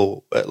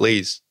people, at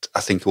least,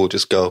 I think, who will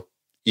just go,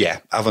 yeah,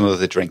 have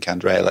another drink,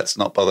 Andre. Let's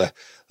not bother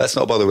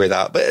with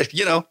that. But,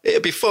 you know,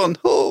 it'd be fun.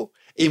 Oh,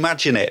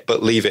 imagine it,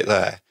 but leave it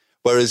there.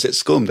 Whereas at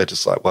Scum, they're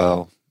just like,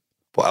 well,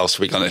 what else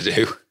are we going to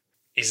do?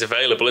 He's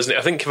available, isn't it?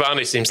 I think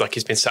Cavani seems like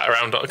he's been sat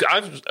around.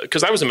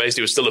 Because I was amazed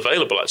he was still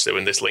available, actually,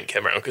 when this link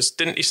came around. Because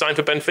didn't he sign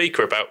for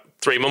Benfica about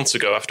 3 months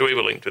ago after we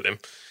were linked with him?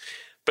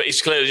 But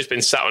he's clearly just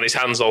been sat on his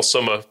hands all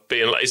summer,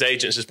 being like, his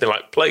agent's just been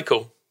like, play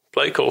cool.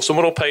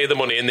 Someone will pay you the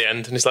money in the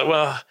end. And he's like,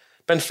 well,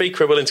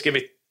 Benfica are willing to give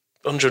me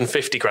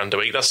 150 grand a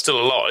week. That's still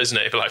a lot, isn't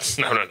it? He'd be like,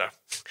 no.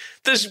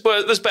 There's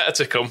better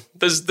to come.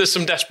 There's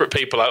some desperate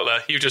people out there.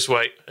 You just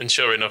wait. And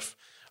sure enough,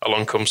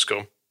 along comes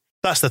Scum.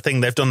 That's the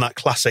thing. They've done that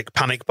classic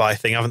panic buy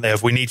thing, haven't they?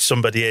 Of we need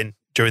somebody in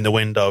during the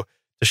window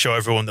to show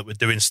everyone that we're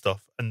doing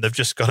stuff. And they've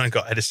just gone and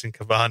got Edison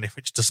Cavani,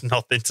 which does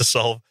nothing to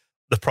solve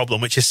the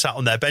problem, which is sat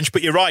on their bench.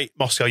 But you're right,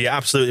 Moscow. You're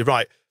absolutely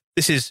right.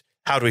 This is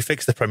how do we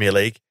fix the Premier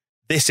League?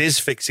 This is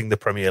fixing the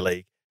Premier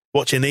League.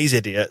 Watching these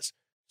idiots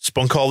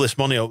spunk all this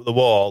money up the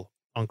wall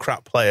on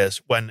crap players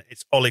when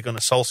it's Ole Gunnar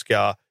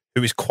Solskjaer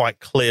who is quite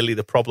clearly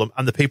the problem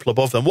and the people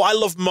above them. What I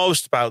love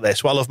most about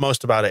this,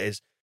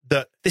 is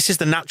that this is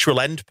the natural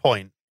end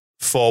point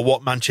for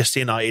what Manchester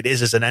United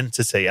is as an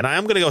entity. And I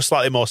am going to go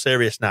slightly more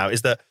serious now,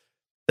 is that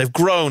they've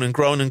grown and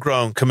grown and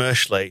grown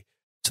commercially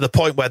to the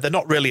point where they're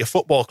not really a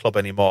football club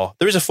anymore.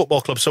 There is a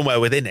football club somewhere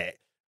within it,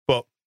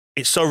 but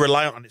it's so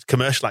reliant on its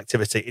commercial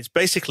activity. It's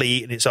basically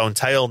eating its own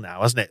tail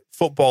now, hasn't it?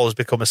 Football has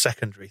become a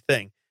secondary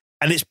thing.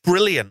 And it's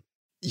brilliant.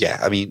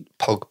 Yeah, I mean,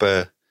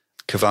 Pogba,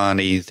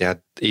 Cavani, they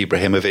had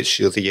Ibrahimovic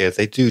the other year.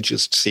 They do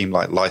just seem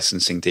like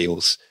licensing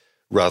deals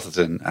rather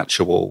than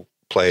actual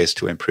players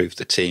to improve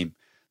the team.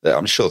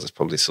 I'm sure there's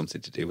probably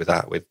something to do with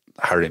that, with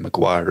Harry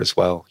Maguire as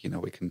well. You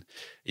know,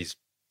 his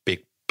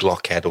big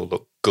blockhead will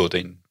look good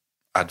in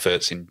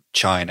adverts in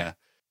China.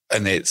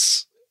 And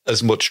it's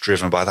as much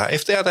driven by that.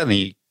 If they had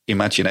any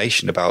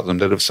imagination about them,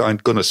 they'd have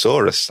signed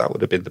Gunnosaurus. That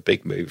would have been the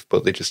big move,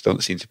 but they just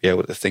don't seem to be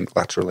able to think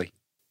laterally.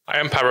 I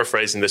am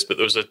paraphrasing this, but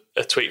there was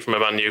a tweet from a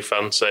Man U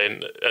fan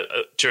saying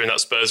during that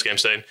Spurs game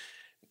saying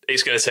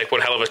it's going to take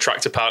one hell of a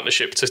tractor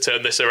partnership to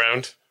turn this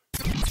around.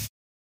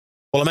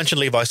 Well, I mentioned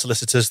Levi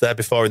Solicitors there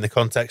before in the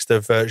context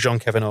of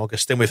Jean-Kevin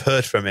Augustin. We've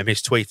heard from him.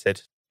 He's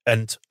tweeted.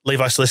 And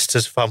Levi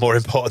Solicitors are far more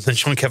important than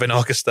Jean-Kevin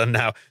Augustin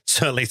now,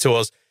 certainly to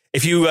us.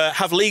 If you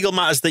have legal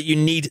matters that you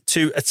need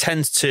to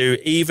attend to,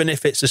 even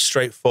if it's as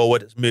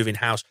straightforward as moving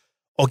house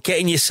or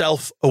getting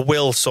yourself a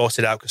will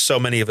sorted out, because so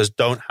many of us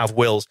don't have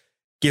wills,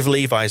 give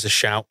Levi's a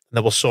shout and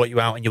they will sort you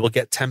out and you will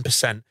get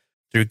 10%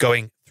 through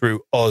going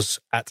through us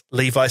at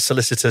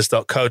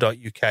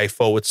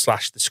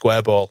levisolicitors.co.uk/the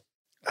square ball.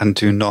 And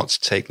do not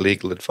take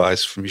legal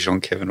advice from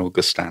Jean-Kevin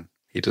Augustin.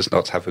 He does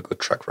not have a good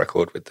track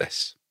record with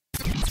this.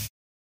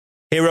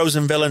 Heroes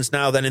and villains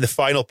now then in the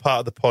final part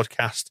of the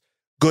podcast.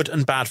 Good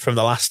and bad from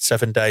the last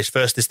 7 days.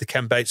 First is the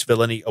Ken Bates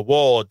Villainy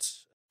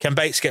Awards. Ken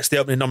Bates gets the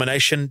opening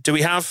nomination. Do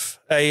we have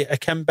a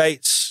Ken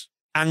Bates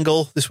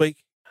angle this week?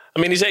 I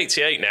mean, he's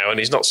 88 now and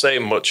he's not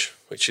saying much,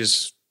 which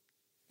is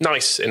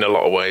nice in a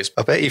lot of ways.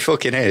 I bet he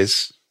fucking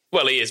is.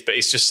 Well, he is, but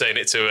he's just saying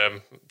it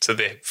to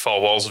the four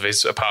walls of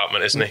his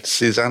apartment, isn't he?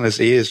 Susanna's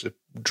ears are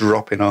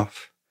dropping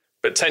off.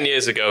 But 10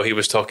 years ago, he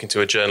was talking to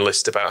a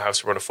journalist about how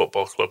to run a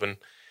football club. And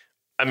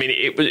I mean,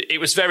 it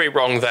was very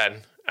wrong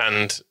then.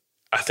 And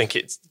I think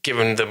it's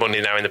given the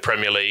money now in the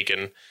Premier League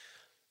and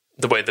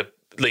the way the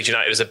Leeds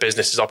United as a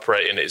business is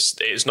operating,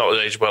 it's not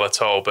aged well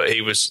at all. But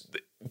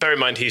bear in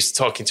mind, he's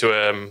talking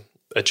to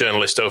a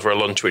journalist over a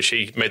lunch, which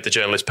he made the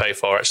journalist pay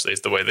for, actually,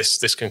 is the way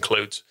this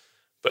concludes.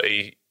 But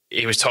he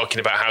was talking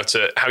about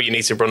how you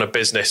need to run a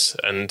business,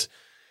 and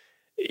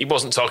he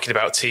wasn't talking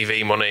about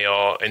TV money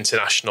or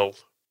international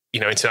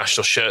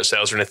shirt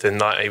sales or anything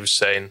like that. He was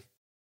saying,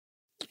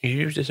 you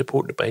use to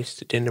support the base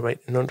to generate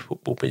a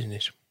non-football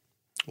business.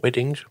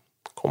 Weddings,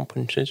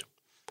 conferences,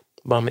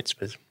 bar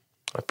mitzvahs.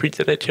 I preached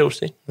at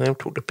Chelsea, and they'll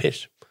talk the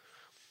piss.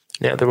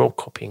 Yeah, they're all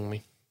copying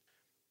me.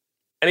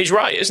 And he's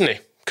right, isn't he?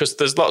 Because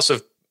there's lots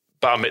of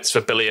bar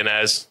mitzvah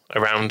billionaires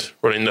around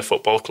running the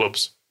football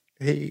clubs.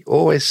 He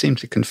always seemed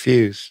to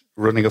confuse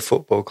running a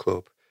football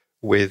club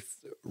with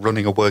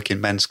running a working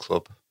men's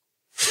club.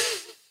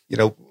 You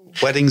know,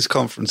 weddings,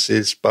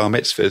 conferences, bar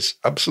mitzvahs,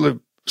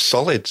 absolute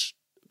solid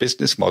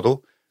business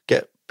model.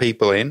 Get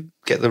people in,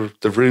 get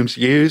the rooms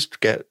used,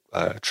 get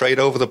trade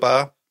over the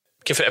bar.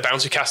 You can fit a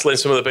bouncy castle in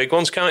some of the big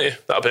ones, can't you?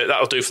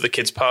 That'll do for the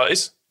kids'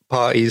 parties.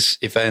 Parties,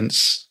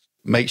 events,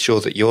 make sure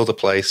that you're the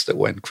place that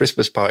when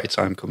Christmas party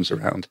time comes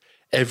around,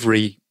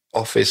 every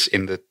office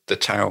in the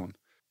town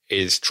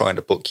is trying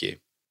to book you.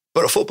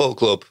 But a football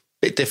club,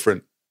 bit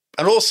different.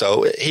 And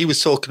also, he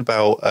was talking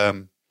about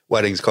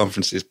weddings,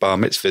 conferences, bar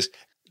mitzvahs.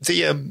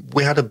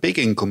 We had a big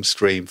income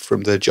stream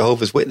from the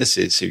Jehovah's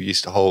Witnesses who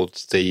used to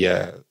hold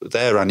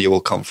their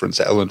annual conference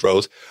at Elland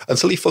Road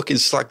until he fucking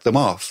slagged them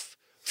off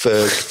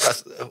for,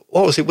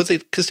 what was it? Was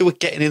it because they were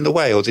getting in the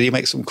way, or did he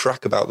make some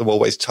crack about them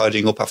always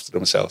tidying up after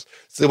themselves?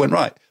 So they went,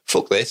 right,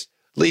 fuck this.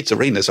 Leeds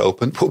Arena's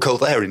open. We'll go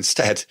there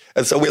instead.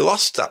 And so we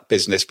lost that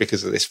business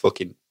because of this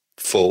fucking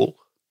fool.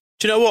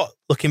 Do you know what?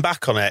 Looking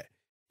back on it,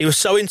 he was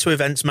so into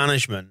events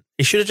management.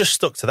 He should have just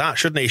stuck to that,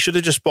 shouldn't he? He should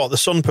have just bought the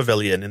Sun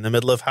Pavilion in the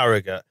middle of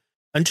Harrogate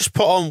and just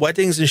put on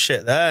weddings and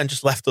shit there and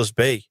just left us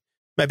be.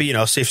 Maybe, you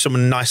know, see if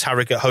some nice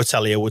Harrogate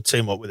hotelier would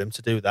team up with him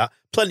to do that.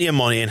 Plenty of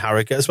money in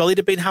Harrogate as well. He'd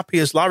have been happy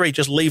as Larry.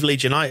 Just leave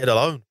Leeds United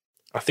alone.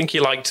 I think he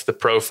liked the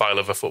profile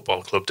of a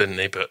football club, didn't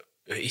he? But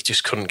he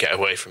just couldn't get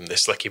away from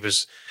this. Like he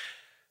was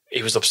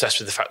obsessed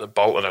with the fact that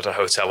Bolton had a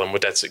hotel and were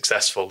dead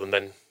successful. And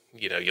then,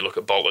 you know, you look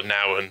at Bolton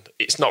now and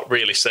it's not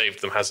really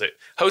saved them, has it?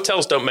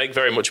 Hotels don't make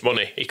very much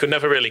money. He could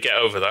never really get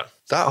over that.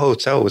 That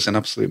hotel was an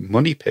absolute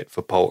money pit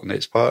for Bolton.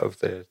 It's part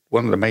of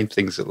one of the main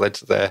things that led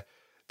to their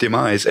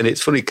demise. And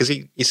it's funny because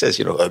he says,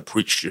 you know, I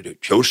preached it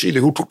at Chelsea,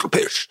 who took the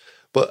piss.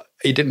 But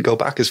he didn't go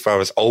back as far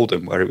as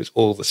Oldham, where it was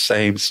all the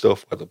same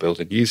stuff, where they built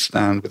a new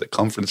stand with a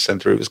conference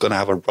centre. It was going to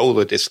have a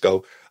roller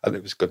disco, and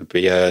it was going to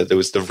be, there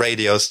was the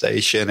radio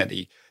station, and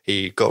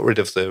he got rid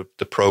of the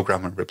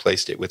programme and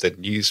replaced it with a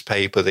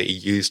newspaper that he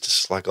used to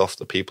slag off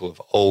the people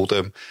of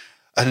Oldham.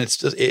 And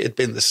it had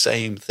been the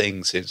same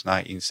thing since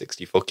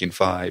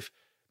 1965.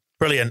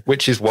 Brilliant.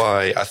 Which is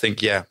why I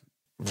think,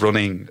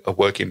 running a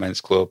working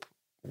men's club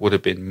would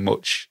have been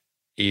much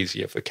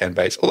easier for Ken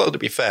Bates. Although, to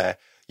be fair,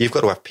 you've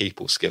got to have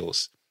people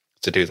skills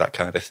to do that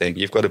kind of thing.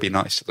 You've got to be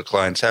nice to the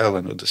clientele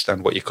and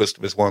understand what your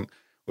customers want.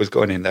 Was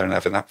going in there and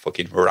having that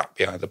fucking rat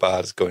behind the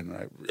bars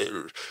going,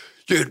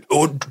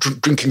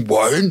 drinking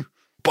wine?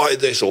 Buy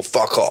this or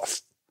fuck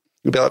off.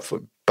 You'd be like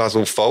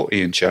Basil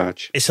Fawlty in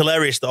charge. It's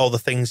hilarious that all the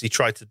things he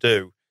tried to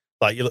do,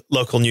 like your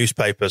local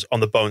newspapers on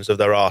the bones of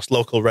their arse,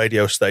 local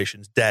radio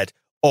stations, dead,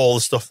 all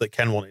the stuff that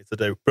Ken wanted to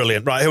do.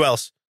 Brilliant. Right, who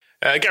else?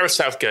 Gareth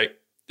Southgate.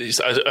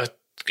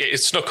 It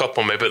snuck up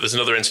on me, but there's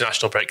another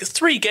international break. There's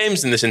 3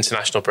 games in this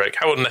international break.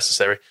 How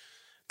unnecessary.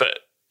 But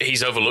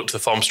he's overlooked the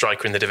form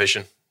striker in the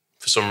division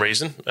for some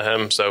reason.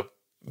 So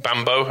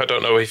Bambo, I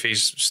don't know if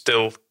he's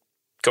still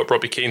got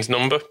Robbie Keane's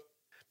number,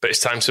 but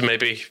it's time to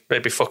maybe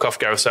fuck off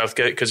Gareth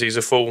Southgate because he's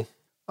a fool.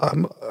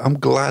 I'm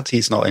glad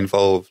he's not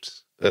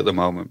involved at the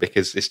moment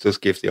because this does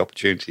give the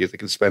opportunity that they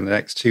can spend the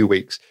next 2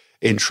 weeks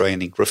in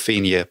training,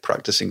 Rafinha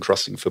practicing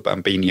crossing for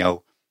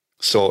Bambino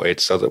sorted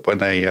so that when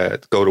they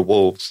go to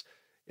Wolves,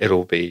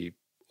 it'll be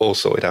all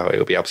sorted out.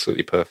 It'll be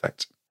absolutely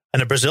perfect.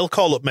 And a Brazil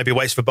call-up maybe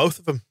waits for both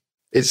of them.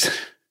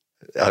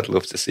 I'd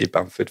love to see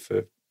Bamford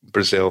for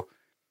Brazil.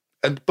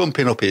 And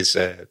bumping up his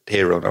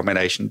hero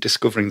nomination,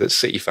 discovering that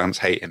City fans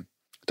hate him.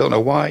 Don't know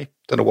why,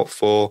 don't know what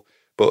for,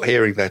 but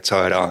hearing they're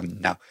tired,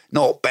 no,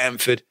 not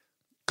Bamford.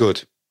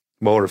 Good.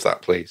 More of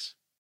that, please.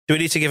 Do we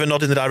need to give a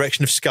nod in the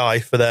direction of Sky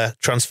for their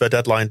transfer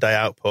deadline day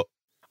output?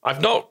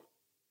 I've not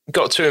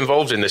got too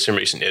involved in this in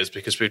recent years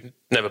because we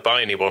never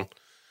buy anyone.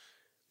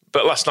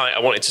 But last night I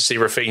wanted to see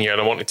Rafinha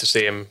and I wanted to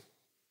see him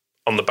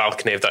on the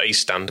balcony of that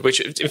East stand, which,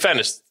 in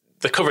fairness,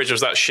 the coverage was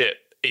that shit.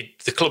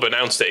 The club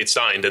announced that he'd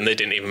signed and they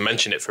didn't even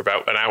mention it for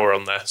about an hour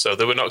on there, so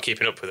they were not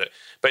keeping up with it.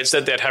 But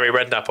instead they had Harry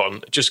Redknapp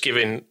on, just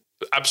giving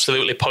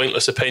absolutely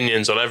pointless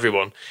opinions on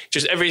everyone.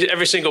 Just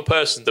every single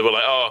person, they were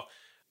like, oh,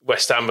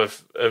 West Ham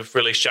have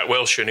released Jack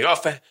Wilshere. And he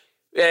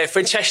goes,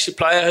 fantastic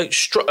player,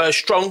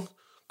 strong,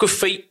 good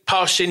feet,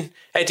 passing,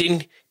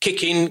 heading,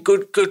 kicking,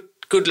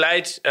 good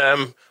lad,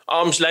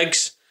 arms,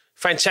 legs,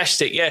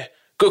 fantastic,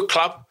 good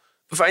club.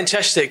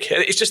 Fantastic.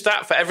 It's just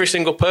that for every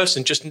single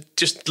person,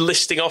 just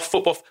listing off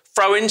football.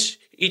 Throw-ins,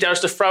 he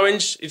does the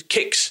throw-ins, the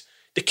kicks,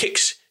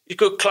 he's a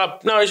good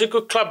club. No, he's a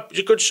good club,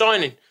 he's a good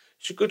signing.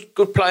 He's a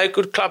good player,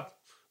 good club,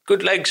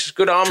 good legs,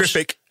 good arms.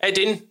 Terrific.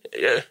 Heading,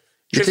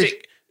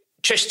 terrific,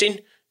 chesting.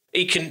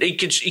 He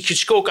can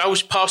score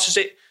goals, passes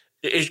it.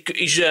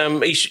 He's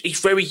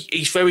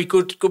very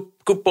good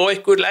boy,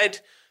 good lad.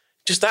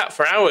 Just that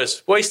for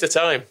hours. Waste of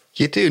time.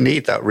 You do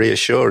need that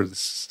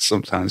reassurance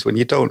sometimes when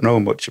you don't know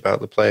much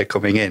about the player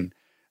coming in.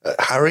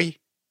 Harry,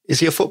 is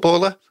he a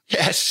footballer?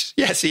 Yes,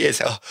 he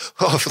is.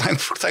 Oh,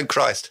 thank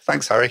Christ.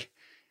 Thanks, Harry.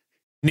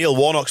 Neil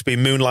Warnock's been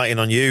moonlighting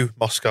on you,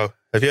 Moscow.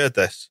 Have you heard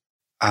this?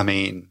 I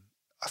mean,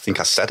 I think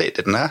I said it,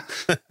 didn't I?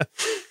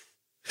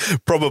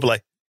 Probably.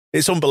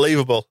 It's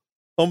unbelievable.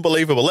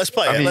 Unbelievable. Let's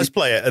play it. Let's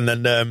play it, and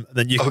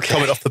then you can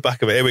comment off the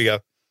back of it. Here we go.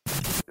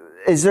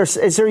 Is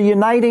there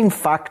uniting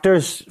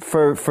factors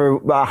for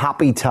a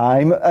happy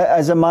time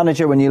as a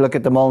manager when you look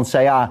at them all and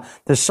say,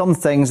 there's some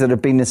things that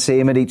have been the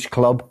same at each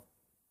club?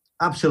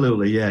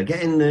 Absolutely, yeah.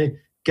 Getting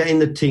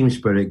the team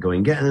spirit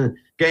going,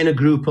 getting a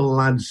group of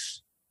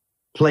lads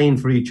playing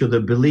for each other,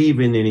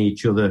 believing in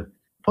each other.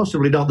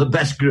 Possibly not the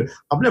best group.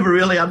 I've never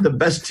really had the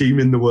best team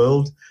in the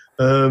world,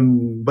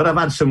 but I've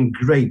had some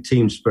great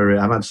team spirit.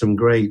 I've had some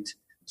great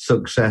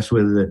success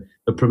with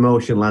the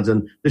promotion lads,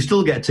 and they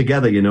still get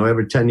together,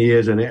 every 10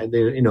 years. And,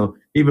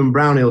 even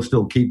Brownie will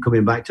still keep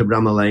coming back to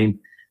Bramall Lane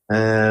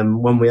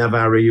when we have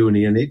our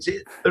reunion.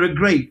 They're a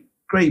great,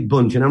 great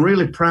bunch, and I'm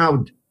really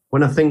proud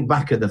when I think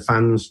back at the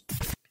fans.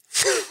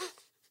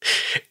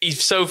 He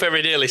so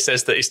very nearly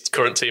says that his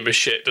current team is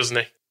shit, doesn't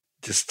he?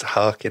 Just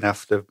harking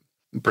after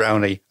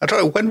Brownie. I don't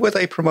know, when were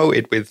they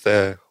promoted with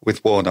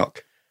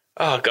Warnock?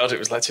 Oh, God, it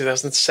was like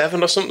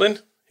 2007 or something.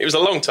 It was a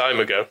long time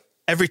ago.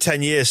 Every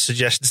 10 years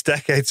suggests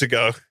decades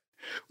ago.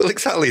 Well,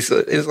 exactly. So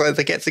it's like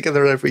they get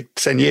together every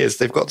 10 years.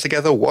 They've got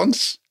together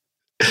once.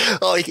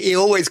 Oh, he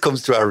always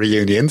comes to our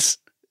reunions.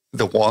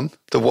 The one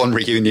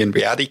reunion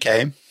we had, he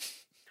came.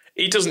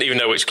 He doesn't even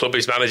know which club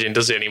he's managing,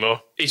 does he,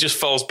 anymore? He just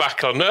falls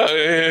back on,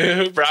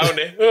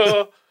 Brownie.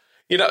 Oh.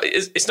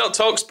 It's not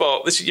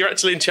TalkSport. You're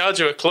actually in charge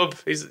of a club.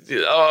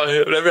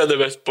 Never had the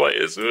best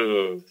players.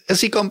 Oh.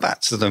 Has he gone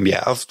back to them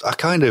yet? I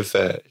kind of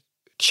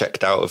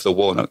checked out of the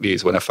Warnock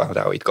news when I found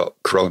out he'd got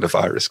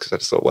coronavirus, because I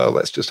just thought, well,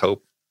 let's just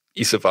hope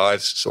he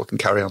survives so I can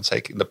carry on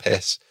taking the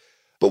piss.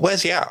 But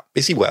where's he at?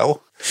 Is he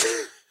well?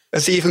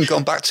 Has he even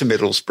gone back to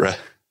Middlesbrough?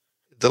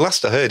 The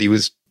last I heard, he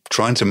was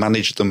trying to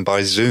manage them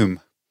by Zoom.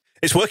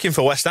 It's working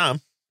for West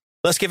Ham.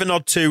 Let's give a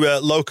nod to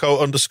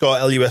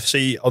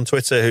Loco_LUFC on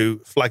Twitter, who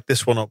flagged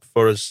this one up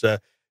for us.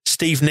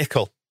 Steve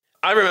Nicol.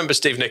 I remember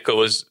Steve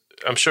Nicol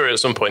I'm sure at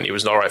some point he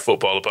was an all right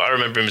footballer, but I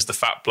remember him as the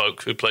fat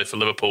bloke who played for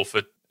Liverpool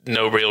for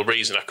no real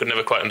reason. I could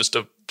never quite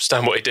understand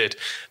what he did.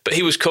 But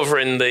he was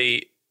covering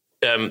the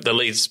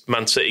Leeds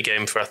Man City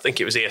game for, I think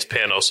it was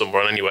ESPN or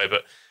somewhere anyway.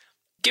 But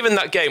given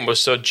that game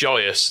was so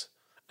joyous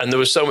and there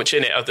was so much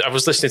in it, I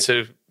was listening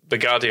to the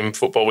Guardian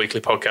Football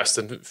Weekly podcast,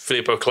 and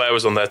Philippe Auclair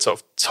was on there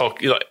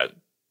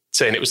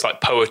saying it was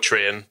like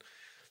poetry and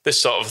this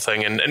sort of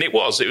thing. And it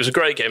was a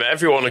great game.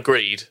 Everyone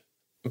agreed,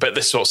 but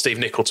this is what Steve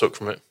Nicol took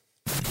from it.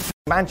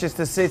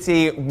 Manchester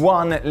City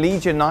 1,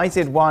 Leeds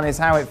United 1 is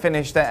how it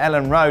finished at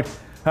Ellen Road.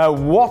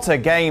 What a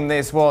game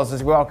this was,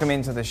 as we welcome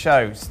into the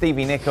show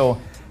Stevie Nicol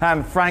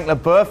and Frank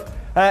Leboeuf.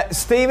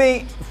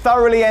 Stevie,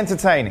 thoroughly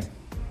entertaining.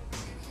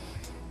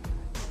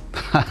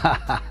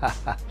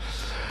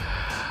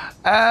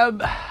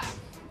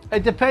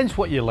 It depends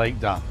what you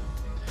like, Dan.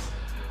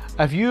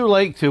 If you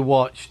like to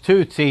watch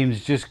two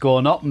teams just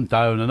going up and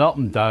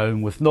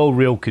down with no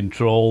real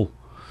control,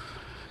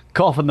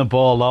 coughing the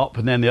ball up,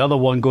 and then the other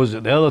one goes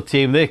at the other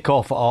team, they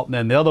cough it up, and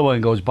then the other one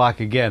goes back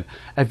again.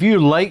 If you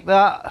like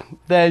that,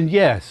 then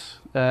yes,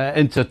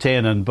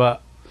 entertaining.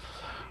 But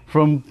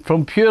from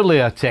purely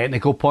a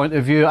technical point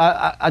of view,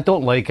 I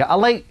don't like it. I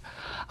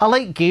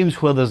like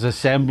games where there's a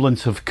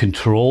semblance of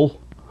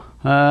control,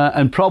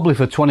 and probably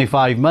for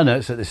 25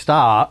 minutes at the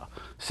start,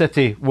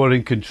 City were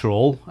in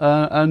control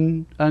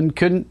and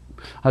didn't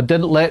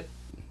let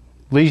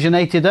Leeds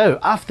United out.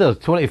 After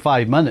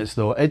 25 minutes,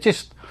 though, it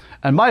just,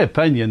 in my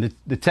opinion,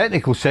 the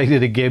technical side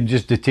of the game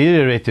just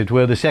deteriorated,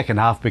 where the second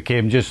half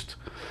became just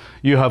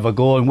you have a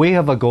go and we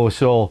have a go.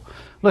 So,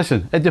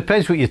 listen, it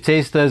depends what your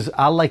taste is.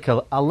 I like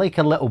a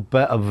little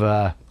bit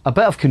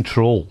of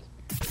control.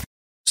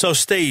 So,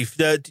 Steve,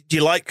 do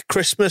you like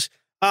Christmas?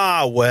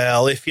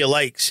 Well, if you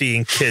like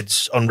seeing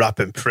kids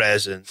unwrapping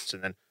presents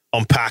and then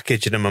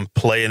unpackaging them and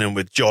playing them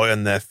with joy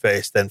on their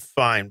face, then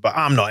fine. But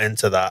I'm not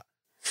into that.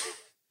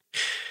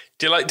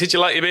 Did you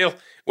like your meal?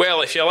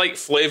 Well, if you like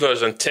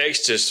flavours and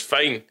textures,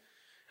 fine.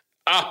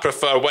 I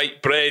prefer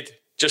white bread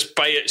just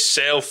by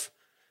itself.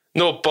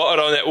 No butter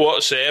on it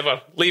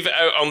whatsoever. Leave it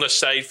out on the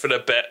side for a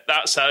bit.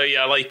 That's how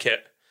I like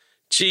it.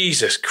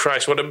 Jesus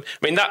Christ.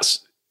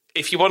 That's,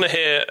 if you want to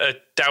hear a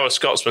dour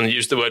Scotsman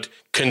use the word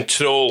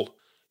control,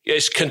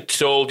 it's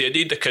controlled. You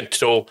need the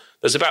control.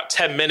 There's about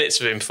 10 minutes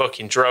of him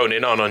fucking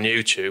droning on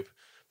YouTube.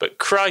 But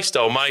Christ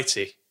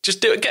almighty,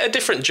 just get a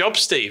different job,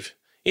 Steve.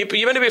 You're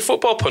meant to be a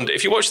football pundit.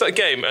 If you watched that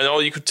game and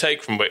all you could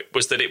take from it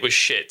was that it was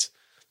shit,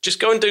 just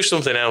go and do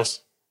something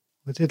else.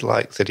 I did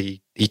like that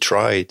he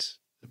tried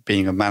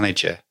being a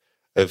manager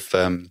of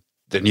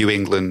the New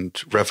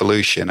England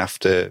Revolution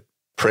after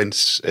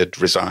Prince had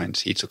resigned.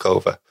 He took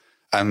over.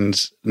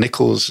 And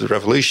Nicol's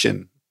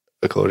Revolution,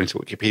 according to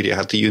Wikipedia,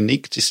 had the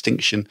unique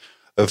distinction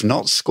of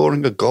not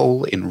scoring a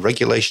goal in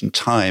regulation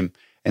time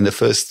in the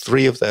first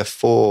 3 of their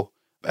 4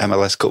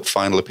 MLS Cup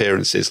final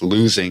appearances,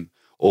 losing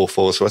all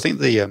 4. So I think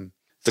the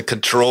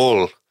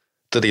control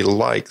that he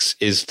likes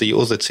is the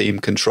other team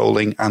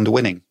controlling and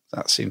winning.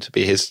 That seemed to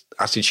be his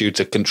attitude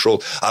to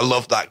control. I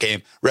loved that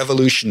game.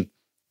 Revolution.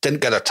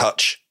 Didn't get a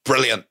touch.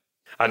 Brilliant.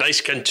 A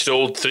nice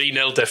controlled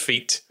 3-0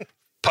 defeat.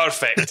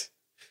 Perfect.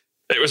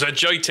 It was a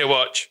joy to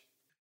watch.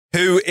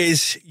 Who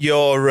is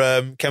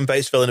your Ken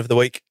Bates villain of the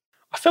week?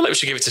 I feel like we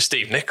should give it to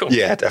Steve Nicol.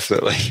 Yeah,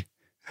 definitely.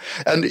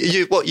 And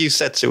what you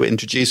said to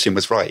introduce him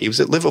was right. He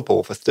was at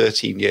Liverpool for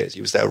 13 years.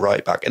 He was their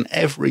right back. And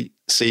every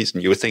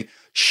season you would think,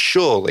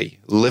 surely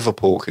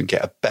Liverpool can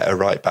get a better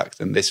right back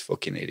than this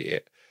fucking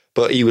idiot.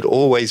 But he would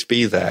always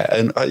be there.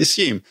 And I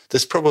assume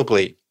there's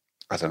probably,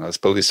 I don't know, there's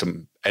probably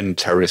some end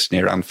terrorist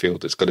near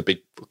Anfield that's got a big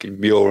fucking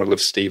mural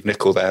of Steve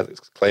Nicol there that's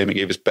claiming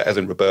he was better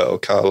than Roberto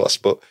Carlos.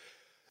 But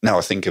now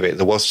I think of it,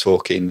 there was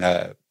talk in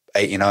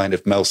 89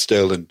 of Mel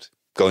Sterland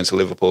going to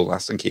Liverpool. I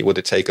think he would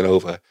have taken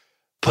over.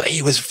 But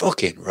he was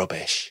fucking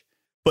rubbish.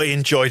 But he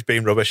enjoyed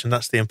being rubbish, and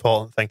that's the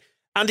important thing.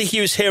 Andy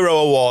Hughes Hero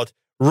Award,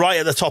 right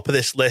at the top of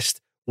this list,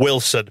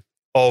 Wilson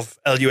of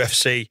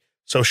LUFC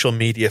social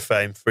media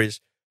fame for his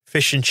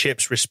fish and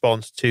chips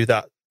response to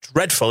that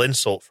dreadful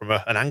insult from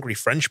an angry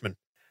Frenchman.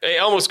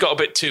 It almost got a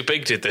bit too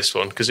big, did this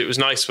one, because it was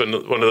nice when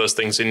one of those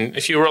things,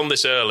 if you were on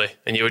this early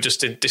and you were just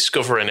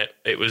discovering it,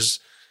 it was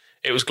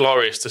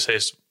glorious to say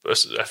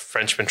a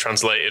Frenchman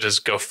translated as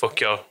 "go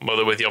fuck your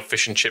mother with your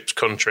fish and chips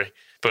country."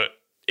 But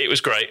it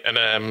was great, and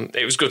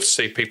it was good to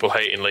see people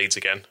hating Leeds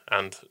again,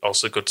 and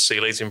also good to see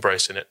Leeds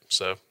embracing it.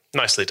 So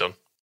nicely done.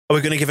 Are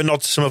we going to give a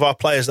nod to some of our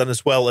players then,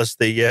 as well as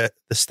the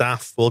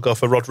staff? We'll go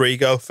for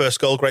Rodrigo. First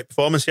goal, great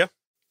performance, yeah?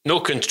 No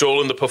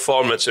control in the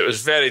performance. It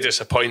was very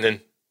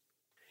disappointing.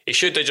 He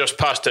should have just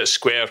passed it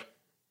square.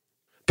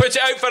 Put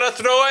it out for a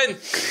throw-in.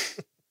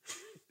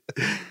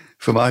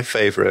 For my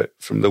favourite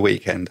from the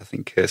weekend, I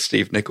think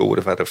Steve Nicol would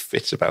have had a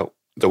fit about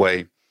the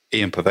way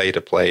Ian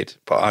Poveda played,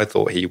 but I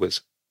thought he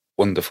was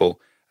wonderful.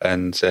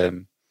 And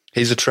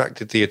he's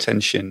attracted the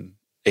attention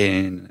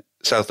in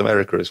South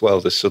America as well.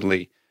 There's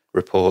suddenly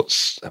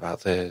reports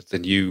about the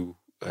new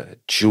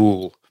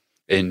jewel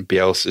in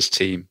Bielsa's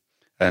team,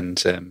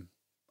 and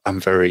I'm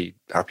very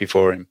happy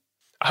for him.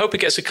 I hope he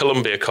gets a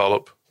Colombia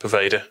call-up,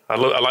 Poveda. I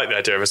like the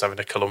idea of us having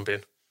a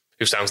Colombian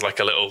who sounds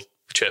like a little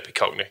chirpy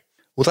Cockney.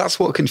 Well, that's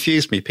what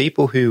confused me.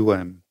 People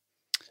who,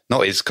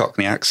 not his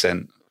Cockney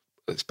accent,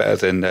 it's better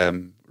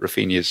than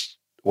Rafinha's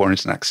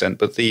Warrington accent,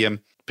 but the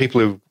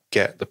people who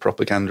get the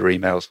propaganda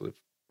emails with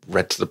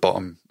read to the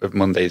bottom of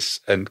Mondays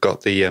and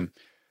got the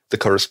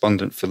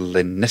correspondent for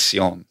Le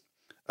Nation,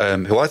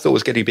 who I thought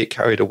was getting a bit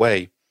carried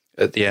away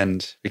at the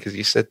end because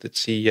he said that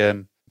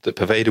that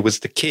Poveda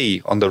was the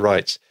key on the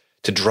right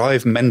to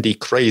drive Mendy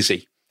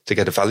crazy to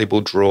get a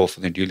valuable draw for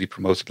the newly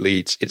promoted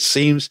Leeds. It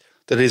seems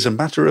that it is a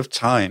matter of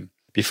time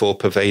before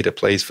Poveda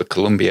plays for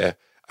Colombia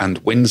and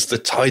wins the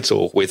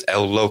title with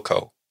El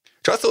Loco,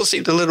 which I thought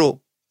seemed a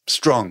little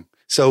strong.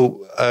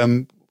 So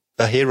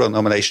a hero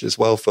nomination as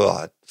well for,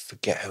 I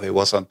forget who it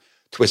was on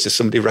Twitter,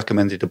 somebody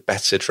recommended a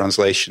better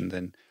translation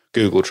than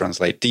Google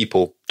Translate,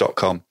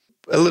 Deeple.com.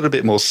 A little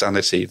bit more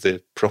sanity,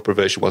 the proper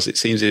version was, it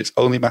seems it's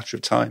only a matter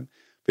of time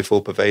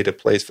before Poveda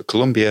plays for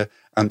Colombia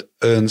and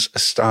earns a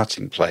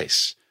starting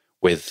place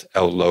with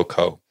El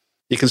Loco.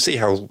 You can see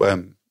how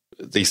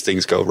these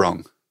things go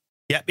wrong.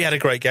 Yep, he had a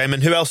great game.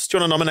 And who else do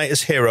you want to nominate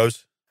as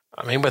heroes?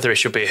 I mean, whether he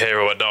should be a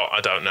hero or not,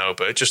 I don't know.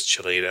 But just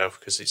Chilino,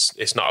 because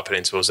it's not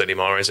happening to us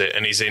anymore, is it?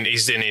 And he's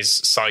in his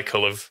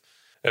cycle of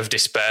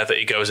despair that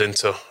he goes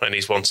into, and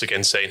he's once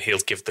again saying he'll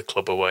give the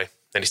club away.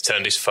 And he's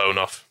turned his phone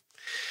off.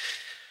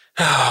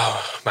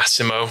 Oh,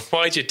 Massimo,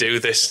 why'd you do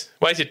this?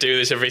 Why'd you do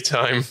this every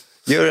time?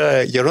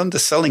 You're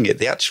underselling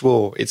it.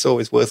 It's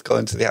always worth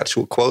going to the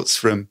actual quotes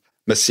from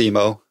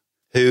Massimo,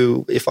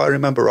 who, if I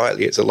remember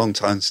rightly, it's a long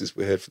time since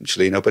we heard from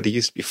Chilino, but he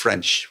used to be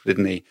French,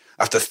 didn't he?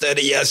 After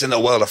 30 years in the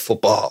world of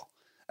football,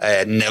 I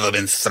had never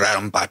been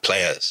threatened by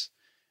players.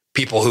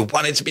 People who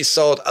wanted to be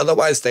sold,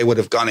 otherwise they would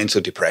have gone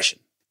into depression.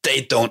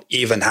 They don't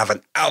even have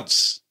an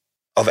ounce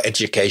of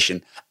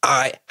education.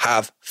 I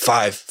have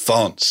 5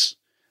 phones.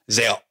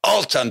 They are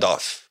all turned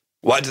off.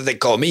 Why do they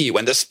call me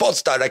when the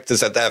sports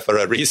directors are there for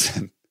a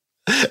reason?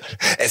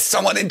 If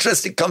someone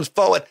interesting comes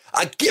forward,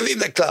 I give him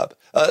the club.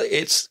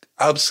 It's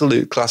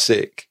absolute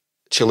classic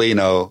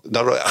Chilino.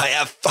 I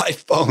have 5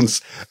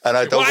 phones, and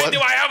I don't. Why do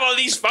I have all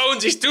these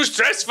phones? It's too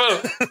stressful.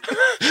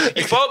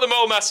 You bought them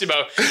all, Massimo.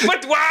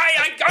 But why?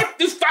 I got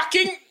the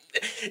fucking.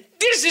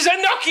 This is a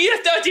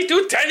Nokia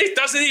 3210. It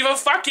doesn't even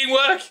fucking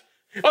work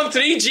on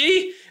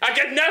 3G. I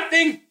get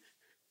nothing.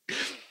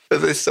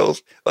 This so,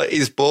 like,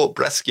 he's bought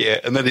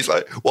Brescia, and then he's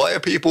like, "Why are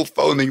people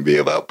phoning me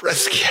about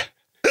Brescia?"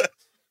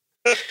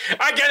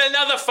 I get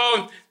another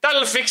phone.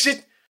 That'll fix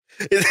it.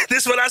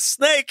 This one has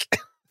Snake.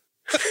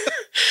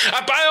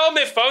 I buy all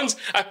my phones.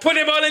 I put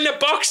them all in the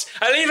box.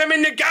 I leave them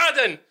in the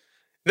garden.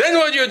 Then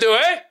what do you do,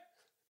 eh?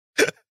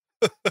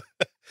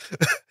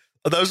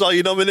 Are those all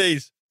your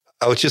nominees?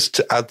 I would just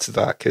to add to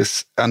that,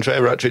 because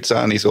Andrea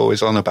Radrizzani's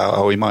always on about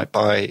how he might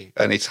buy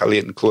an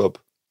Italian club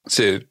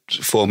to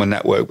form a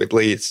network with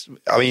Leeds.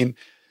 I mean,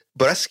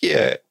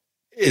 Brescia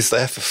is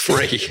there for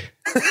free.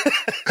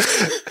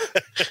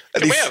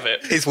 Can we have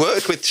it? He's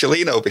worked with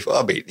Chilino before.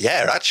 I mean,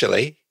 yeah,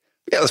 actually.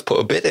 Yeah, let's put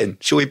a bid in.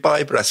 Shall we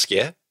buy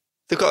Brescia?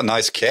 They've got a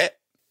nice kit.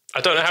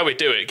 I don't know how we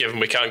do it, given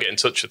we can't get in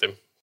touch with him.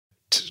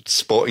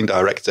 Sporting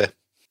director.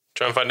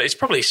 Try and find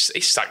it.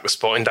 He's sacked the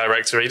sporting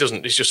director.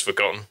 He's just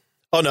forgotten.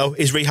 Oh no,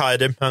 he's rehired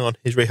him. Hang on,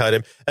 he's rehired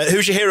him.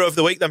 Who's your hero of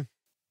the week then?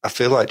 I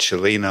feel like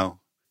Chelino.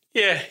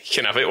 Yeah, you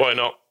can have it. Why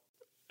not?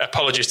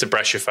 Apologies to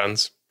Brescia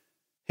fans.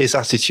 His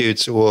attitude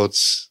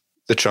towards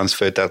the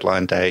transfer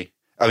deadline day.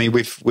 I mean,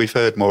 we've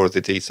heard more of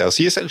the details.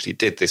 He essentially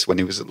did this when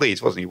he was at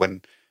Leeds, wasn't he?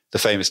 When the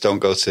famous "Don't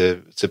go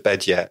to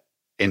bed yet"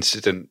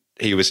 incident,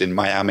 he was in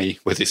Miami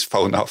with his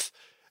phone off,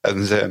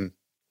 and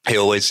he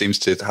always seems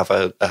to have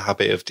a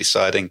habit of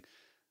deciding,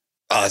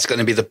 "Oh, it's going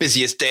to be the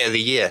busiest day of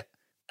the year.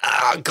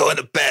 I'm going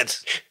to bed."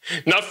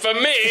 Not for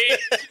me.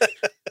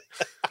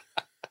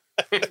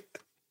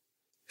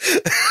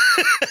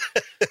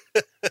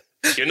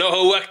 You know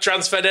who worked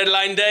transfer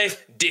deadline day?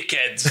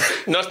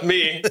 Dickheads. Not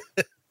me.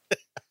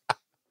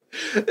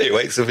 He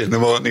wakes up in the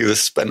morning,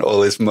 he's spent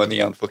all his money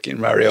on fucking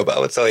Mario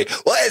Balotelli.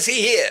 Why is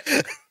he here?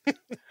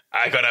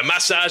 I got a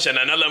massage and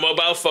another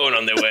mobile phone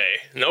on the way.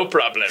 No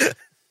problem.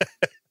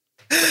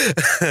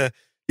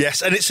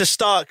 Yes, and it's a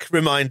stark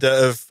reminder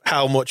of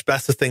how much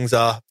better things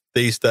are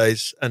these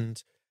days,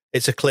 and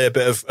it's a clear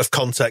bit of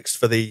context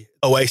for the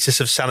oasis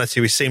of sanity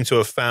we seem to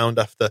have found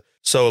after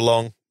so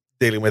long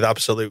dealing with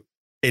absolute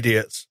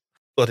idiots.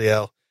 Bloody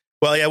hell.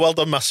 Well, yeah, well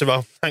done,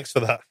 Massimo. Thanks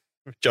for that.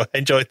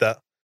 Enjoyed that.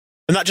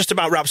 And that just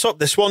about wraps up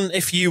this one.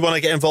 If you want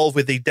to get involved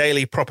with the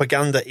daily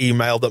propaganda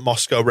email that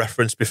Moscow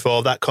referenced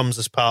before, that comes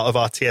as part of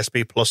our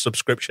TSB Plus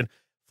subscription,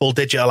 full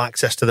digital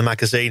access to the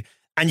magazine,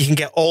 and you can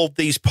get all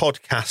these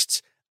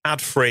podcasts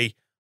ad-free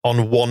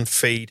on one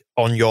feed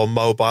on your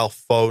mobile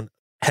phone.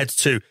 Head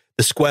to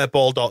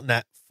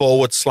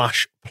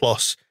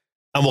thesquareball.net/plus,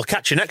 and we'll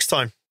catch you next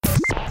time.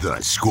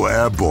 The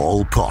Square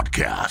Ball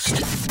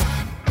Podcast.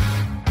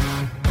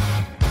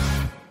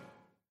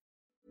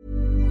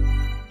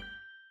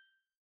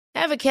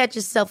 Ever catch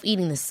yourself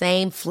eating the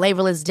same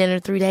flavorless dinner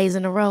 3 days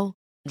in a row?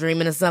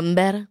 Dreaming of something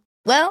better?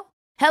 Well,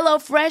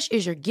 HelloFresh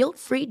is your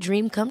guilt-free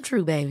dream come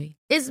true, baby.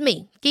 It's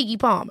me, Keke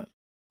Palmer.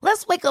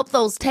 Let's wake up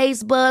those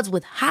taste buds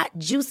with hot,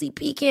 juicy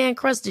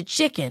pecan-crusted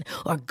chicken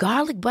or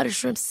garlic butter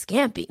shrimp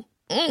scampi.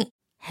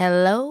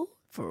 Hello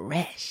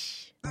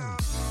Fresh.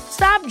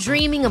 Stop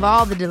dreaming of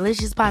all the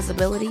delicious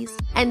possibilities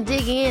and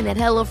dig in at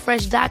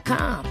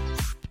HelloFresh.com.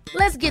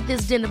 Let's get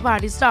this dinner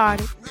party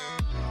started.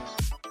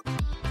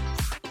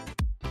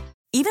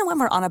 Even when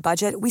we're on a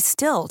budget, we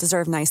still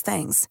deserve nice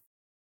things.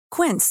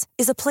 Quince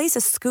is a place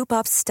to scoop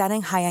up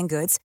stunning high-end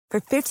goods for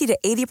 50 to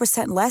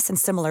 80% less than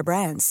similar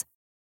brands.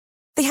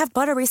 They have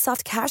buttery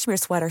soft cashmere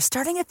sweaters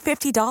starting at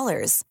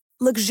 $50,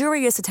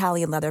 luxurious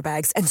Italian leather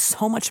bags, and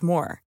so much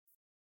more.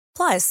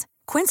 Plus,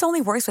 Quince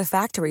only works with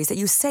factories that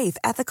use safe,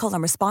 ethical,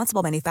 and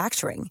responsible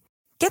manufacturing.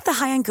 Get the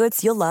high-end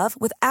goods you'll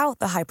love without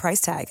the high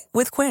price tag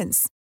with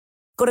Quince.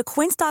 Go to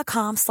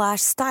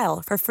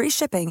quince.com/style for free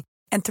shipping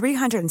and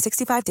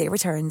 365-day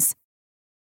returns.